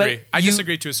 I disagree. but I you-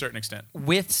 disagree to a certain extent.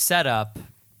 with setup,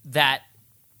 that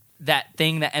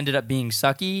thing that ended up being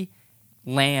sucky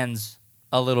lands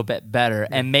a little bit better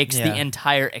and makes the Yeah.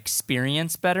 entire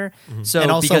experience better. So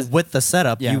and also because with the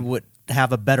setup, Yeah. you would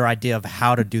have a better idea of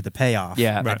how to do the payoff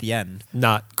Yeah. at Right. the end.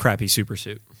 Not crappy super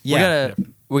suit. Yeah.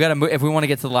 we gotta move, if we want to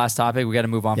get to the last topic, we got to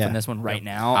move on Yeah. from this one right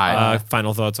now.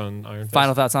 Final thoughts on Iron Fist?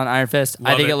 Final thoughts on Iron Fist.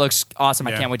 I Love think it. it looks awesome.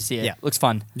 I Yeah. can't wait to see it. Yeah. Looks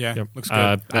fun. Yeah, Yep. looks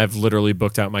good. I've literally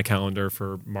booked out my calendar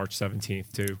for March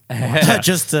 17th too.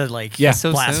 Just to like Yeah.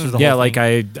 So blast soon. through the Yeah, whole like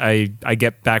thing. I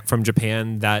get back from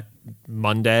Japan that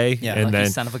Monday, Yeah. and Lucky then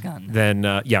son of a gun.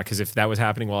 because if that was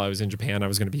happening while I was in Japan, I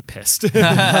was going to be pissed.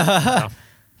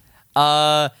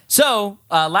 So,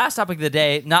 last topic of the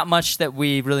day, not much that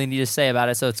we really need to say about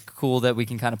it, so it's cool that we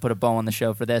can kind of put a bow on the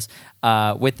show for this.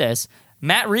 With this,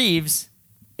 Matt Reeves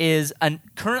is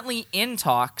currently in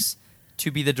talks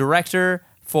to be the director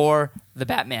for the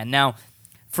Batman. Now,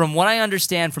 from what I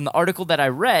understand from the article that I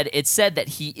read, it said that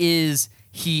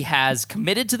he has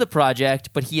committed to the project,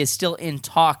 but he is still in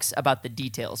talks about the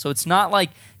details. So it's not like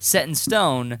set in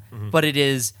stone, but it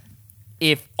is,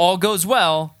 if all goes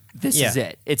well, this is Yeah.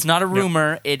 it. It's not a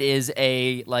rumor. It is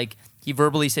he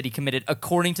verbally said he committed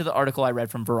according to the article I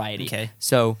read from Variety. Okay.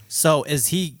 So So is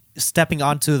he stepping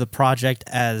onto the project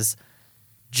as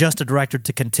just a director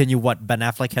to continue what Ben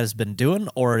Affleck has been doing,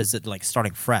 or is it like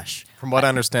starting fresh? From what I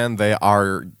understand, they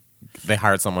hired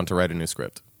someone to write a new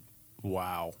script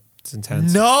Wow. It's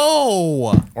intense.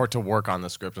 No. or to work on the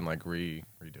script and like redo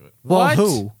it. Well, What?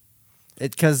 who?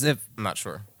 Because if I'm not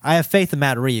sure. I have faith in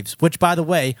Matt Reeves, which by the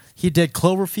way, he did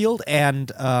Cloverfield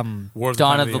and War of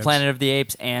Dawn of the Apes. Planet of the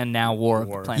Apes and now War of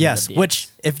the Planet yes, of the Apes. which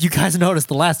if you guys noticed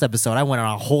the last episode, I went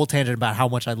on a whole tangent about how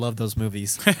much I love those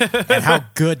movies and how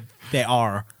good they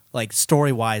are, like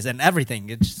story wise and everything.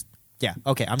 It's just, yeah,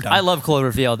 okay, I'm done. I love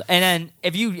Cloverfield. And then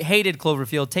if you hated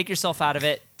Cloverfield, take yourself out of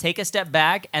it, take a step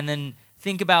back, and then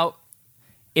think about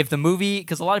if the movie,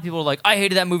 because a lot of people are like, I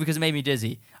hated that movie because it made me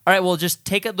dizzy. All right, well, just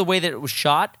take it the way that it was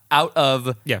shot out of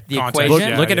the context. equation. Look,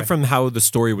 Yeah, look at yeah. it from how the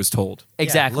story was told. Yeah,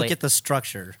 Exactly. look at the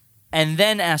structure. And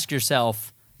then ask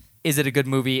yourself, is it a good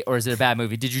movie or is it a bad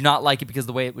movie? Did you not like it because of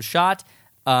the way it was shot?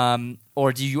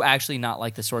 Or do you actually not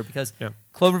like the story? Because Yeah.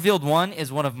 Cloverfield 1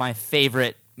 is one of my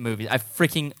favorite movies. I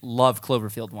freaking love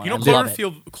Cloverfield 1. You know, I love it.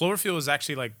 Cloverfield is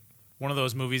actually like one of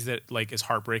those movies that like is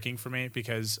heartbreaking for me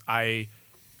because I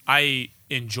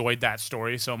enjoyed that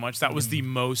story so much. That was the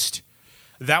most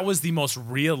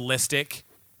realistic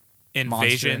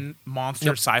invasion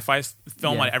monster sci-fi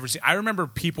film Yeah. I'd ever seen. I remember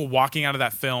people walking out of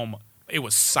that film. It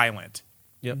was silent.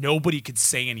 Yep. Nobody could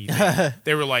say anything.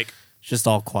 They were like, Just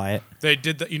all quiet. they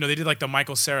did like the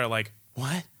Michael Cera like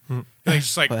what? Like,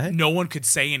 just like What? no one could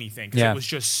say anything because Yeah. it was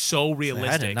just so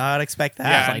realistic. I did not expect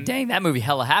that. Yeah. Like, dang, that movie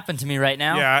hella happened to me right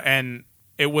now. Yeah, and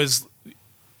it was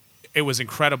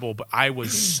incredible, but I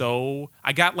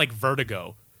got like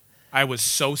vertigo. I was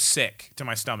so sick to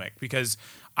my stomach because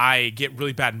I get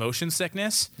really bad motion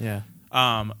sickness. Yeah.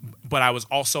 But I was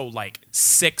also like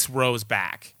 6 rows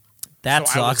back. That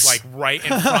so I was sucks. like right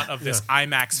in front of this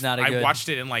IMAX. Not a I good- watched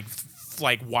it in like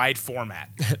wide format,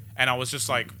 and I was just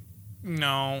like,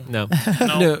 no. No.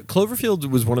 Cloverfield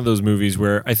was one of those movies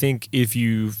where I think if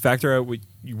you factor out what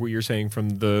you're saying from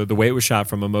the way it was shot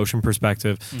from a motion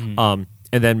perspective, and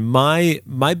then my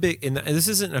big, and this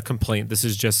isn't a complaint, this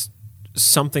is just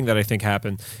something that I think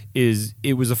happened, is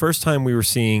it was the first time we were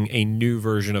seeing a new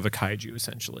version of a kaiju,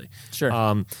 essentially. Sure.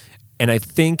 And I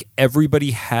think everybody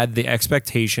had the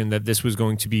expectation that this was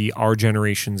going to be our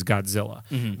generation's Godzilla.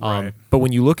 Right. But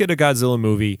when you look at a Godzilla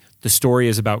movie, the story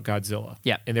is about Godzilla.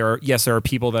 Yeah. And there are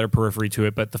people that are periphery to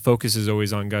it, but the focus is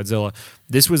always on Godzilla.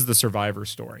 This was the survivor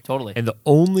story. Totally. And the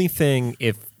only thing,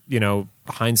 if,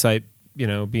 hindsight,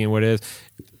 being what it is,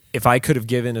 if I could have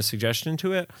given a suggestion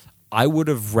to it, I would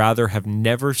have rather have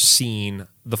never seen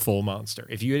the full monster.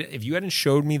 If you hadn't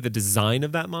showed me the design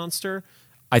of that monster,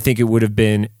 I think it would have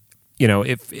been,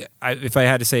 if I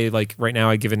had to say, like, right now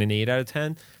I'd give it an 8 out of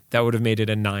 10, that would have made it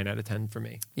a 9 out of 10 for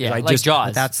me. Yeah, I like just, Jaws.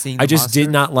 Without seeing I the just monster? did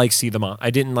not like I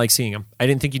didn't like seeing him. I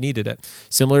didn't think you needed it.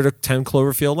 Similar to 10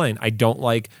 Cloverfield Lane. I don't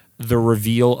like the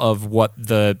reveal of what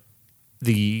the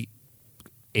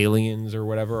aliens or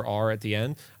whatever are at the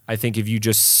end. I think if you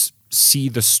just see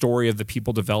the story of the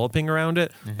people developing around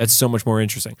it, that's so much more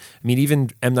interesting. I mean,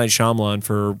 even M. Night Shyamalan,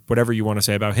 for whatever you want to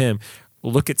say about him,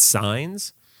 look at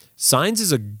Signs. Signs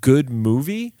is a good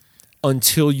movie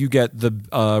until you get the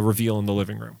reveal in the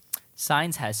living room.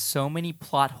 Signs has so many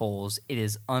plot holes, it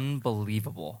is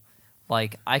unbelievable.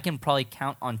 Like, I can probably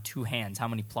count on 2 hands how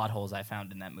many plot holes I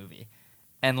found in that movie.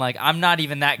 And, like, I'm not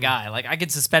even that guy. Like, I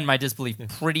could suspend my disbelief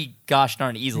pretty gosh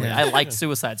darn easily. I liked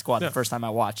Suicide Squad the first time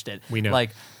I watched it. We know. Like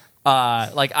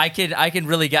I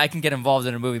can get involved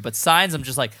in a movie, but Signs, I'm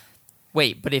just like,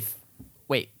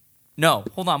 no,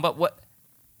 hold on, but what?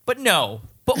 But no,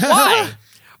 but why?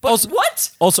 But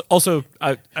what? Also,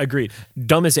 I agreed.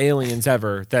 Dumbest aliens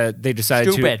ever that they decide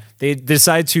Stupid. They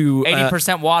decide to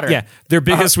 80% water. Yeah, their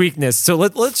biggest weakness. So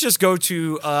let's just go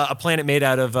to a planet made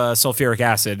out of sulfuric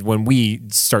acid when we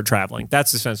start traveling.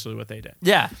 That's essentially what they did.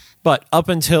 Yeah. But up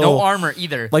until No armor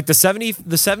either. like the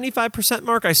 75%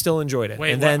 mark, I still enjoyed it.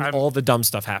 Wait, and what? then all the dumb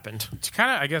stuff happened. To kind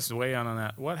of, I guess, weigh on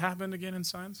that. What happened again in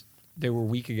Signs? They were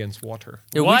weak against water.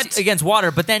 They're What? weak against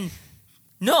water, but then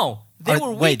no, they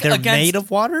were weak they're against made of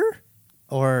water?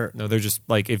 Or No, they're just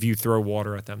like if you throw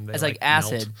water at them, they it's like melt.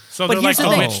 acid. So But they're like here's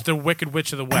the thing. the Wicked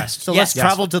Witch of the West. so Yes. let's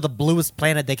travel to the bluest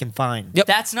planet they can find. Yep.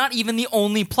 That's not even the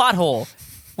only plot hole.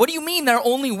 What do you mean their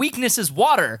only weakness is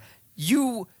water?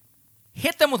 You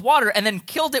hit them with water and then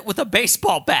killed it with a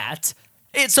baseball bat.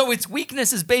 So its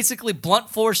weakness is basically blunt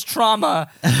force trauma.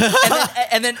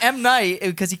 and then M. Night,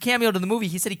 because he cameoed in the movie,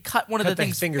 he said he cut one of Cut the the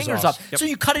thing's fingers fingers off. off. Yep. So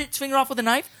you cut its finger off with a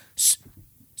knife?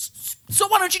 So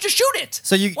why don't you just shoot it?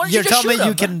 So Why don't you're just telling me shoot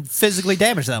you them? can physically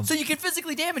damage them. So you can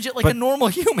physically damage it like But- a normal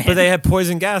human. But they had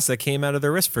poison gas that came out of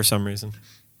their wrist for some reason.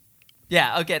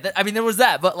 Yeah, okay. I mean, there was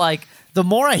that, but like, The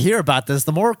more I hear about this,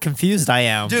 the more confused I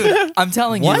am. dude, I'm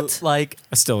telling What? you, like,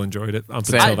 I still enjoyed it up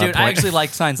until that dude, point. I actually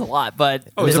like Signs a lot, but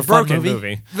oh, it's It's a a fun broken movie.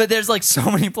 movie. but there's like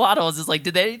so many plot holes. It's like,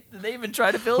 did they even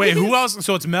try to fill? Wait, these? who else?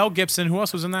 So it's Mel Gibson. Who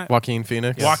else was in that? Joaquin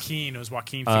Phoenix. Joaquin. It was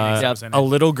Joaquin Phoenix that was in it. A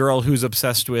little girl who's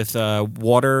obsessed with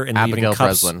water and Abigail leaving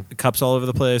cups, Breslin. cups all over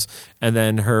the place, and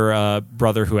then her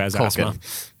brother who has asthma.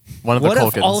 Culkin. One of the What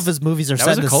Culkins. if all of his movies are That set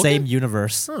was in a the Culkin? same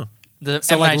universe? The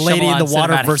So M. like Night Lady in the Shyamalan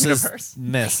Water cinematic versus universe.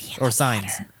 Mist or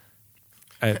Signs.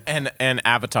 and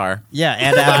Avatar. Yeah,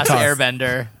 and Last Avatar.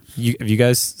 Airbender. Have you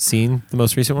guys seen the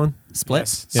most recent one? Split?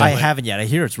 Yes. I Yeah. haven't yet. I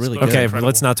hear it's really Split. good. Okay, incredible.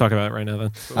 let's not talk about it right now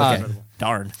then. Okay.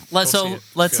 Darn. Let's Go see it.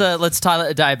 let's dial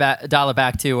it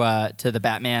back to the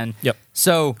Batman. Yep.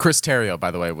 So Chris Terrio,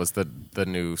 by the way, was the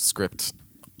new script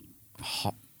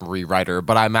rewriter,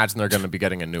 but I imagine they're going to be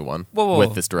getting a new one Whoa.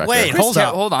 with this director. Wait, hold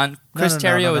up. hold on. Chris no,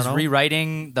 Terrio no, is no.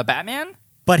 rewriting the Batman.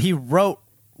 But he wrote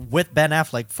with Ben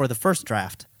Affleck for the first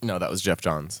draft. No, that was Jeff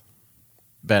Johns.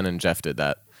 Ben and Jeff did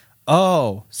that.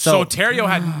 Oh, So so Terrio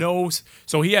had no.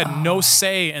 So he had no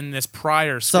say in this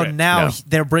prior so script. now No.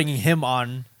 they're bringing him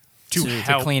on. to To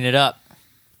help. clean it up.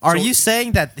 Are So- you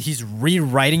saying that he's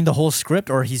rewriting the whole script,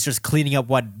 or he's just cleaning up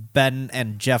what Ben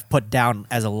and Jeff put down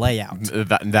as a layout?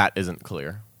 That isn't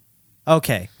clear.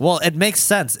 Okay, well, it makes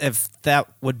sense if that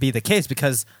would be the case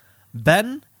because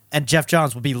Ben and Jeff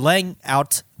Johns will be laying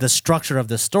out the structure of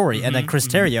the story, and then Chris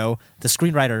Terrio, the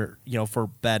screenwriter, for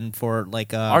Ben for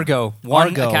like Argo won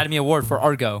Academy Award for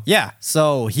Argo. Yeah,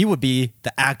 so he would be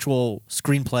the actual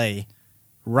screenplay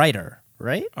writer,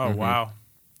 right? Oh wow,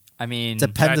 I mean, To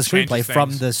pen That the screenplay changes from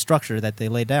things. the structure that they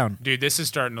laid down. dude, this is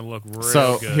starting to look real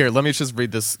So good. here, let me just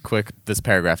read this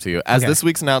paragraph to you. As Okay. this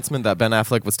week's announcement that Ben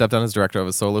Affleck would step down as director of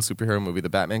a solo superhero movie, The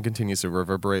Batman continues to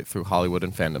reverberate through Hollywood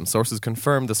and fandom. Sources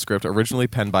confirm the script, originally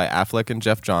penned by Affleck and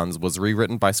Jeff Johns, was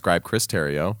rewritten by scribe Chris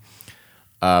Terrio.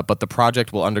 But the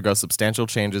project will undergo substantial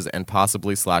changes and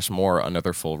possibly /more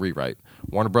another full rewrite.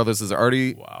 Warner Brothers is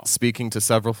already speaking to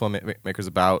several filmmakers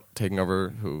about taking over,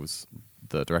 who's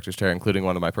the director's chair, including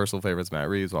one of my personal favorites, Matt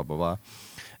Reeves, blah, blah, blah.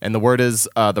 And the word is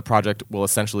the project will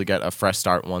essentially get a fresh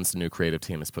start once the new creative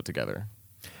team is put together.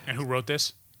 And who wrote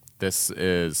this? This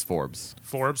is Forbes.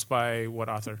 Forbes by what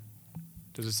author?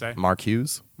 Does it say? Mark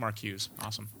Hughes? Mark Hughes.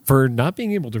 Awesome. For not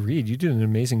being able to read, you did an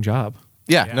amazing job.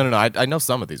 Yeah, Yeah. no. I know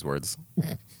some of these words.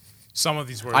 Some of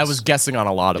these words. I was guessing on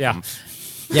a lot of Yeah. them.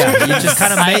 Yeah, you just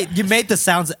kind of made the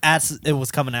sounds as it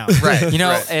was coming out. Right. You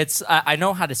know, right. it's I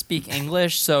know how to speak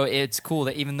English, so it's cool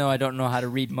that even though I don't know how to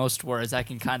read most words, I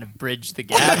can kind of bridge the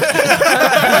gap.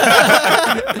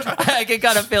 I can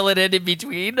kind of fill it in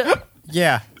between.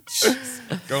 Yeah.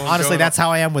 Honestly, that's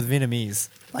how I am with Vietnamese.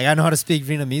 Like, I know how to speak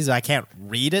Vietnamese. I can't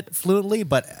read it fluently,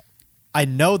 but I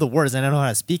know the words and I know how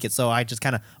to speak it. So I just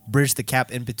kind of bridge the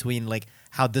gap in between, like,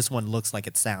 how this one looks like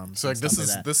it sounds. So like and this stuff is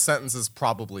like that. this sentence is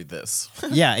probably this.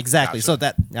 Yeah, exactly. Gotcha. So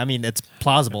that, I mean, it's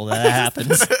plausible that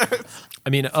happens. I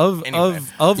mean, of Anyway.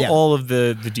 of Yeah. all of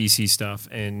the DC stuff,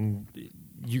 and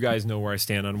you guys know where I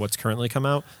stand on what's currently come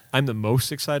out. I'm the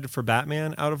most excited for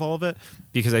Batman out of all of it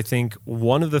because I think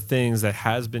one of the things that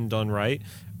has been done right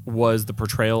was the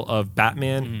portrayal of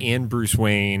Batman and Bruce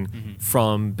Wayne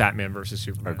from Batman versus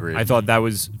Superman. Agreed. I thought that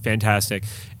was fantastic,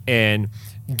 and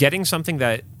getting something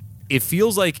that it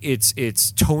feels like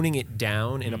it's toning it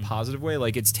down in a positive way,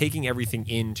 like it's taking everything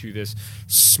into this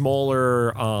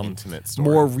smaller, Intimate story.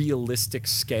 more realistic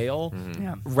scale,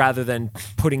 Yeah. rather than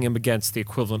putting him against the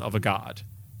equivalent of a god.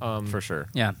 For sure.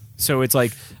 Yeah. So it's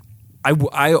like, I've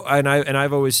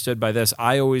always stood by this.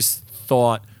 I always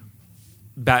thought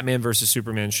Batman versus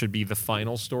Superman should be the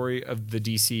final story of the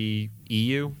DC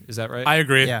EU. Is that right? I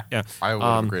agree. Yeah. yeah. I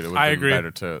would agree. It would I be agree.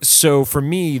 better to So for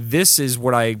me, this is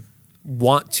what I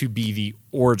want to be the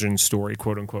origin story,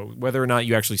 quote unquote. Whether or not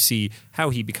you actually see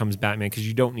how he becomes Batman, because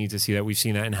you don't need to see that. We've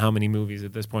seen that in how many movies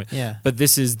at this point. Yeah. But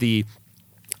this is the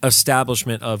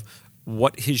establishment of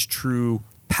what his true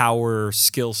power,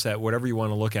 skill set, whatever you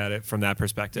want to look at it from that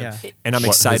perspective. Yeah. And I'm What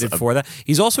excited his- for that.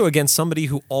 He's also against somebody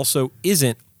who also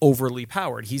isn't overly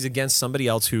powered. He's against somebody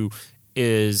else who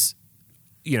is,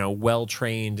 well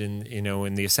trained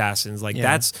in the assassins. Like Yeah.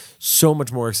 that's so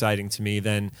much more exciting to me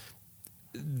than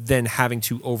having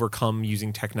to overcome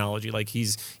using technology. Like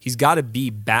he's got to be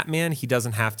Batman. He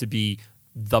doesn't have to be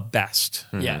the best.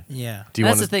 Yeah. Yeah. Do you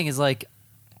That's want the thing is like,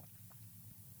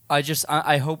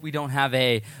 I hope we don't have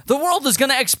the world is going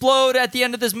to explode at the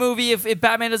end of this movie if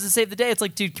Batman doesn't save the day. It's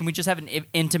like, dude, can we just have an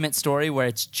intimate story where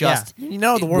it's just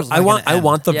yeah. The world's I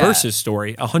want the Yeah. versus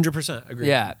story. 100% agree.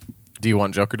 yeah. Do you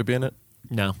want Joker to be in it?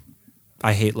 No,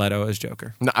 I hate Leto as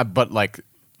Joker. No, but like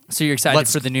So you're excited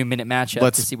Let's- for the new minute matchup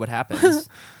let's- to see what happens.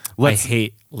 I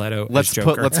hate Leto as let's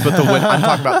Joker. put the I'm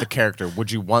talking about the character.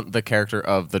 Would you want the character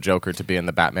of the Joker to be in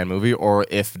the Batman movie, or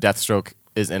if Deathstroke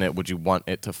is in it, would you want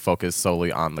it to focus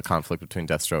solely on the conflict between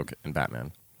Deathstroke and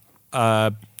Batman?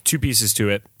 Two pieces to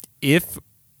it. If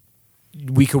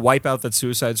we could wipe out that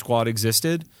Suicide Squad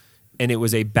existed and it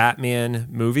was a Batman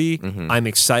movie, I'm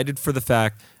excited for the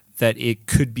fact that it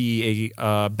could be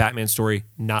a Batman story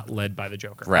not led by the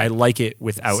Joker. Right. I like it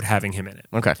without having him in it.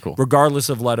 Okay, cool. Regardless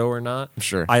of Leto or not,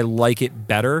 Sure. I like it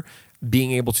better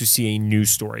being able to see a new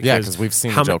story. Yeah, because we've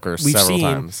seen the Joker several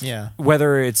times. Yeah.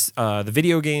 Whether it's the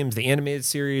video games, the animated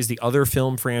series, the other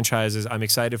film franchises, I'm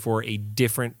excited for a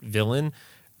different villain.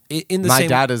 In the My same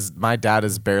dad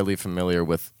is barely familiar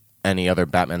with any other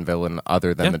Batman villain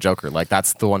other than Yeah. the Joker. Like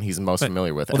that's the one he's most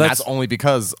familiar with, Well, and that's that's- only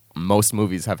because most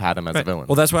movies have had him as a Right. villain.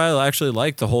 Well, that's why I actually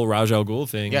liked the whole Ra's al Ghul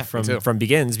thing Yeah, me too. from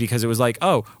Begins, because it was like,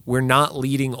 oh, we're not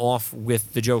leading off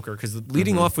with the Joker, because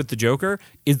leading off with the Joker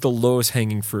is the lowest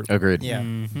hanging fruit. Agreed. Yeah.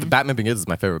 The Batman Begins is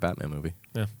my favorite Batman movie.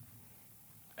 Yeah.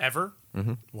 Ever?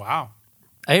 Wow.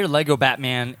 I hear Lego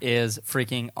Batman is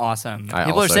freaking awesome. I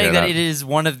People are also saying hear that that. it is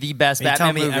one of the best Are you Batman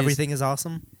telling me movies. everything is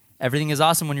awesome? Everything is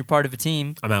awesome when you're part of a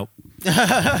team. I'm out.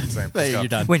 You're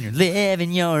done. When you're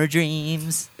living your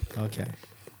dreams. Okay.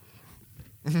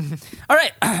 All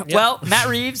right. Well, Matt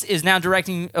Reeves is now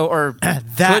directing, or That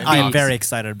could I'm be. very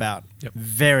excited about. Yep.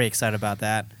 Very excited about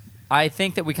that. I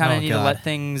think that we kind of Oh, need to God. let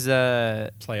things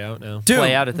Play out now. Dude,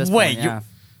 play out at this wait, point. Yeah.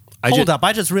 Hold up!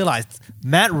 I just realized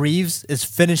Matt Reeves is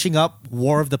finishing up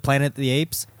War of the Planet of the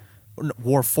Apes,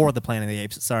 War for the Planet of the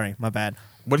Apes. Sorry, my bad.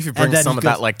 What if you And bring then some he of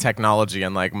goes- that like technology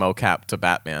and like mocap to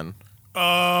Batman?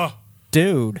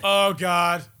 Dude, Oh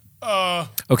God.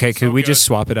 Okay, could So we good. just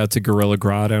swap it out to Gorilla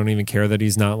Grodd? I don't even care that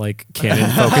he's not like canon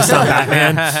focused on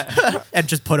Batman. and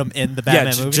just put him in the Yeah,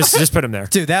 Batman movie. just put him there.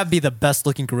 Dude, that would be the best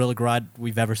looking Gorilla Grodd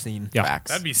we've ever seen. Yeah.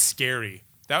 Facts. That'd be scary.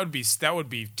 That would be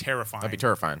terrifying. That'd be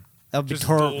terrifying. That would be Just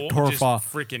horrifying.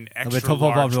 freaking That'd be extra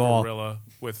large horrible. gorilla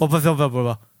with.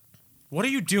 Hi. What are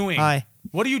you doing? Hi.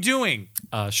 What are you doing?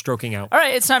 Stroking out. All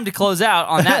right, it's time to close out.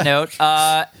 On that note,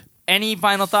 any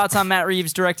final thoughts on Matt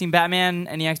Reeves directing Batman?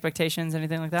 Any expectations?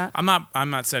 Anything like that? I'm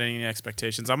not setting any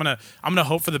expectations. I'm gonna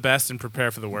hope for the best and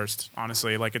prepare for the worst.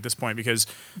 Honestly, like at this point, because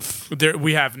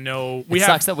we have no. It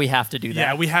sucks that we have to do that.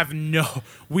 Yeah, we have no.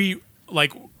 We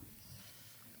like.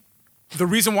 The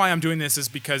reason why I'm doing this is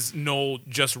because Noel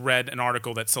just read an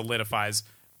article that solidifies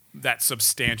that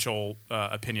substantial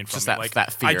opinion from Just me. that- Like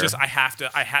that fear.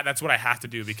 that's what I have to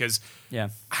do because Yeah.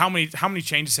 how many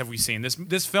changes have we seen?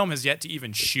 This film has yet to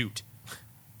even shoot.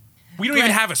 We don't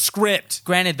even have a script.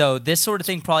 Granted, though, this sort of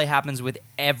thing probably happens with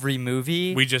every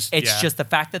movie. It's It's just the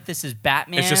fact that this is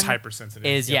Batman. It's just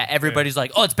hypersensitive. Everybody's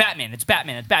like, oh, it's Batman. It's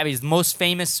Batman. It's Batman. He's the most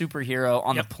famous superhero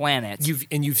on Yep. the planet.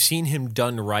 You've seen him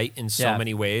done right in so Yeah.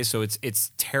 many ways, so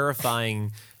it's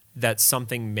terrifying that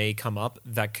something may come up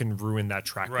that can ruin that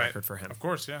track right record for him. Of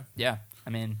course, yeah. Yeah, I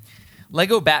mean,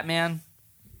 Lego Batman.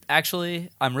 Actually,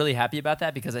 I'm really happy about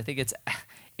that because I think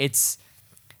it's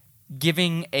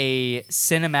giving a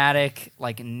cinematic,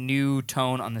 like, new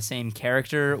tone on the same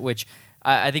character. Which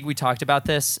I think we talked about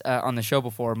this on the show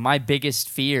before. My biggest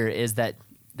fear is that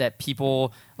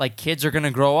people, like kids, are going to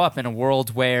grow up in a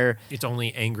world where It's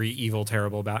only angry, evil,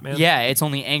 terrible Batman. yeah, it's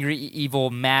only angry, evil,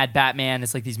 mad Batman.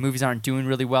 It's like these movies aren't doing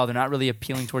really well. They're not really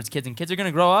appealing towards kids, and kids are going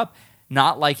to grow up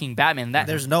not liking Batman.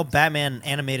 There's no Batman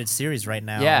animated series right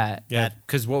now. Yeah. Yeah,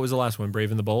 because what was the last one?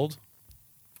 Brave and the Bold?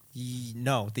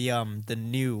 No, the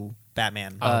new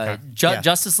Batman. Okay. Yeah.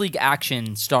 Justice League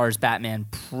Action stars Batman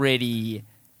pretty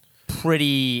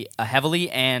heavily,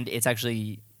 and it's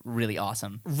actually really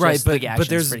awesome. Right, Justice League but Action is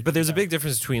there's pretty a big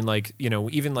difference between, like, you know,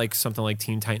 even like something like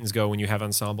Teen Titans Go when you have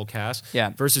ensemble cast,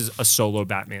 Yeah. versus a solo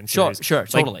Batman Sure, series. sure, Like-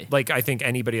 totally. Like I think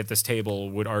anybody at this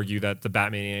table would argue that the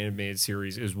Batman animated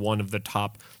series is one of the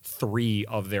top 3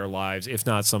 of their lives, if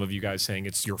not some of you guys saying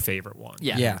it's your favorite one.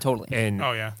 Yeah, Yeah. totally. And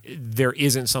Oh, yeah. there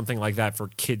isn't something like that for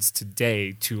kids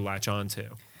today to latch onto.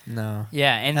 No.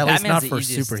 Yeah, and At least Batman's not for the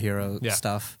easiest. superhero Yeah.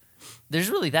 stuff. There's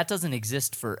really that doesn't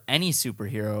exist for any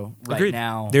superhero right Agreed.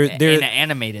 now There- in an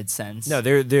animated sense. No,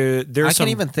 there's I some, can't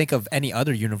even think of any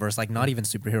other universe, like not even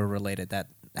superhero related, that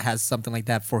has something like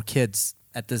that for kids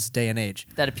at this day and age.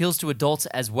 that appeals to adults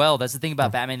as well. That's the thing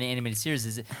about Batman the animated series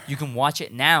is you can watch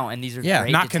it now, and these are Yeah.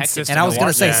 great Not detective consistent. And I was to going to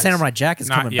watch say that. Samurai Jack is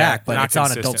Not coming yet, back, but not it's on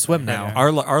Adult consistent. Swim Yeah, now.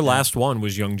 yeah. our last one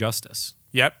was Young Justice.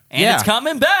 Yep. and Yeah. it's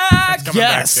coming back. Coming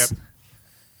yes. back, yep.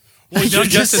 Well, Young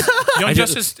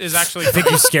Justice is actually. I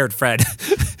think you scared Fred.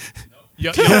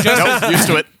 Young Justice. Nope, used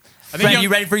to it. I think Fred, Young- you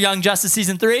ready for Young Justice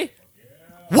season 3?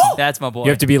 Whoa! That's my boy.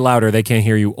 You have to be louder. They can't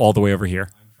hear you all the way over here.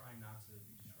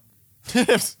 Can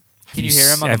you hear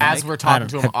him on the mic? As we're talking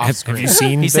to him off Have screen. you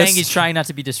seen He's this? saying he's trying not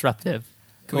to be disruptive.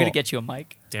 Can we Cool. get you a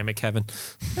mic? Damn it, Kevin.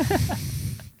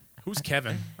 Who's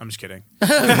Kevin? I'm just kidding.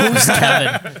 Who's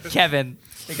Kevin? Kevin,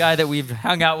 the guy that we've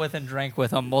hung out with and drank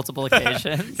with on multiple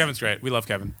occasions. Kevin's great. We love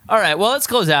Kevin. All right, well, let's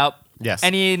close out. Yes.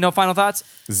 No final thoughts?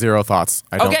 Zero thoughts.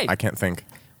 Okay. I can't think.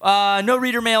 No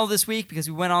reader mail this week because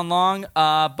we went on long.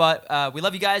 But we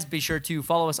love you guys. Be sure to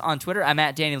follow us on Twitter. I'm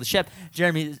at Danny Leshep.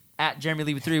 Jeremy at Jeremy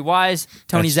Lee with 3 Y's.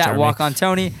 Tony's That's at Jeremy. Walk on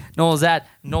Tony. Noel's at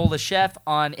Noel the Chef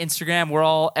on Instagram. We're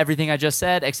all everything I just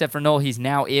said except for Noel. He's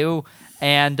now ew.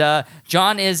 And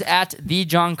John is at the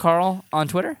John Carl on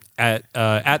Twitter. At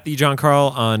the John Carl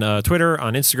on Twitter,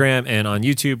 on Instagram, and on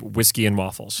YouTube, Whiskey and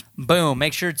Waffles. Boom.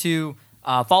 Make sure to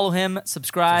follow him,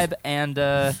 subscribe, and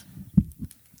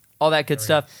all that good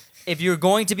stuff. If you're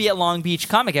going to be at Long Beach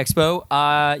Comic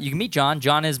Expo, you can meet John.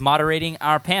 John is moderating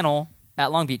our panel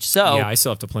at Long Beach. So Yeah, I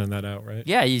still have to plan that out, right?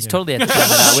 yeah, he's totally at the plan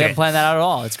that out. We haven't planned that out at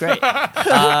all. It's great.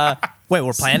 Wait,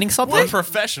 we're planning something? We're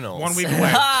professionals. 1 week away.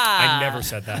 I never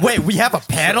said that. Wait, we have a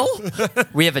panel?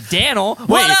 We have a Daniel. Wait,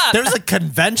 What up? there's a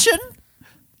convention?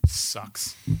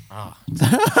 Sucks.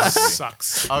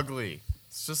 Sucks. Ugly.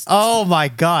 It's just. Oh my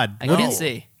god. I What, can't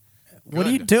see. what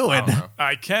are you Good. doing? I don't know.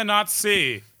 I cannot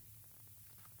see.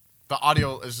 The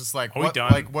audio is just like, Are we what,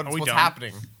 done? like Are what's we what's done?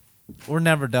 happening? We're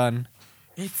never done.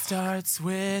 It starts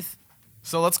with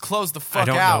So let's close the fuck I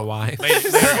don't out. know why.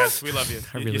 Later, guys. We love you.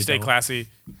 I You really stay don't. classy.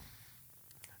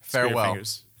 Screw your Farewell.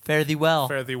 fingers. Fare thee well.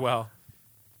 Fare thee well.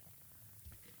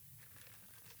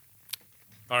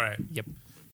 All right. Yep.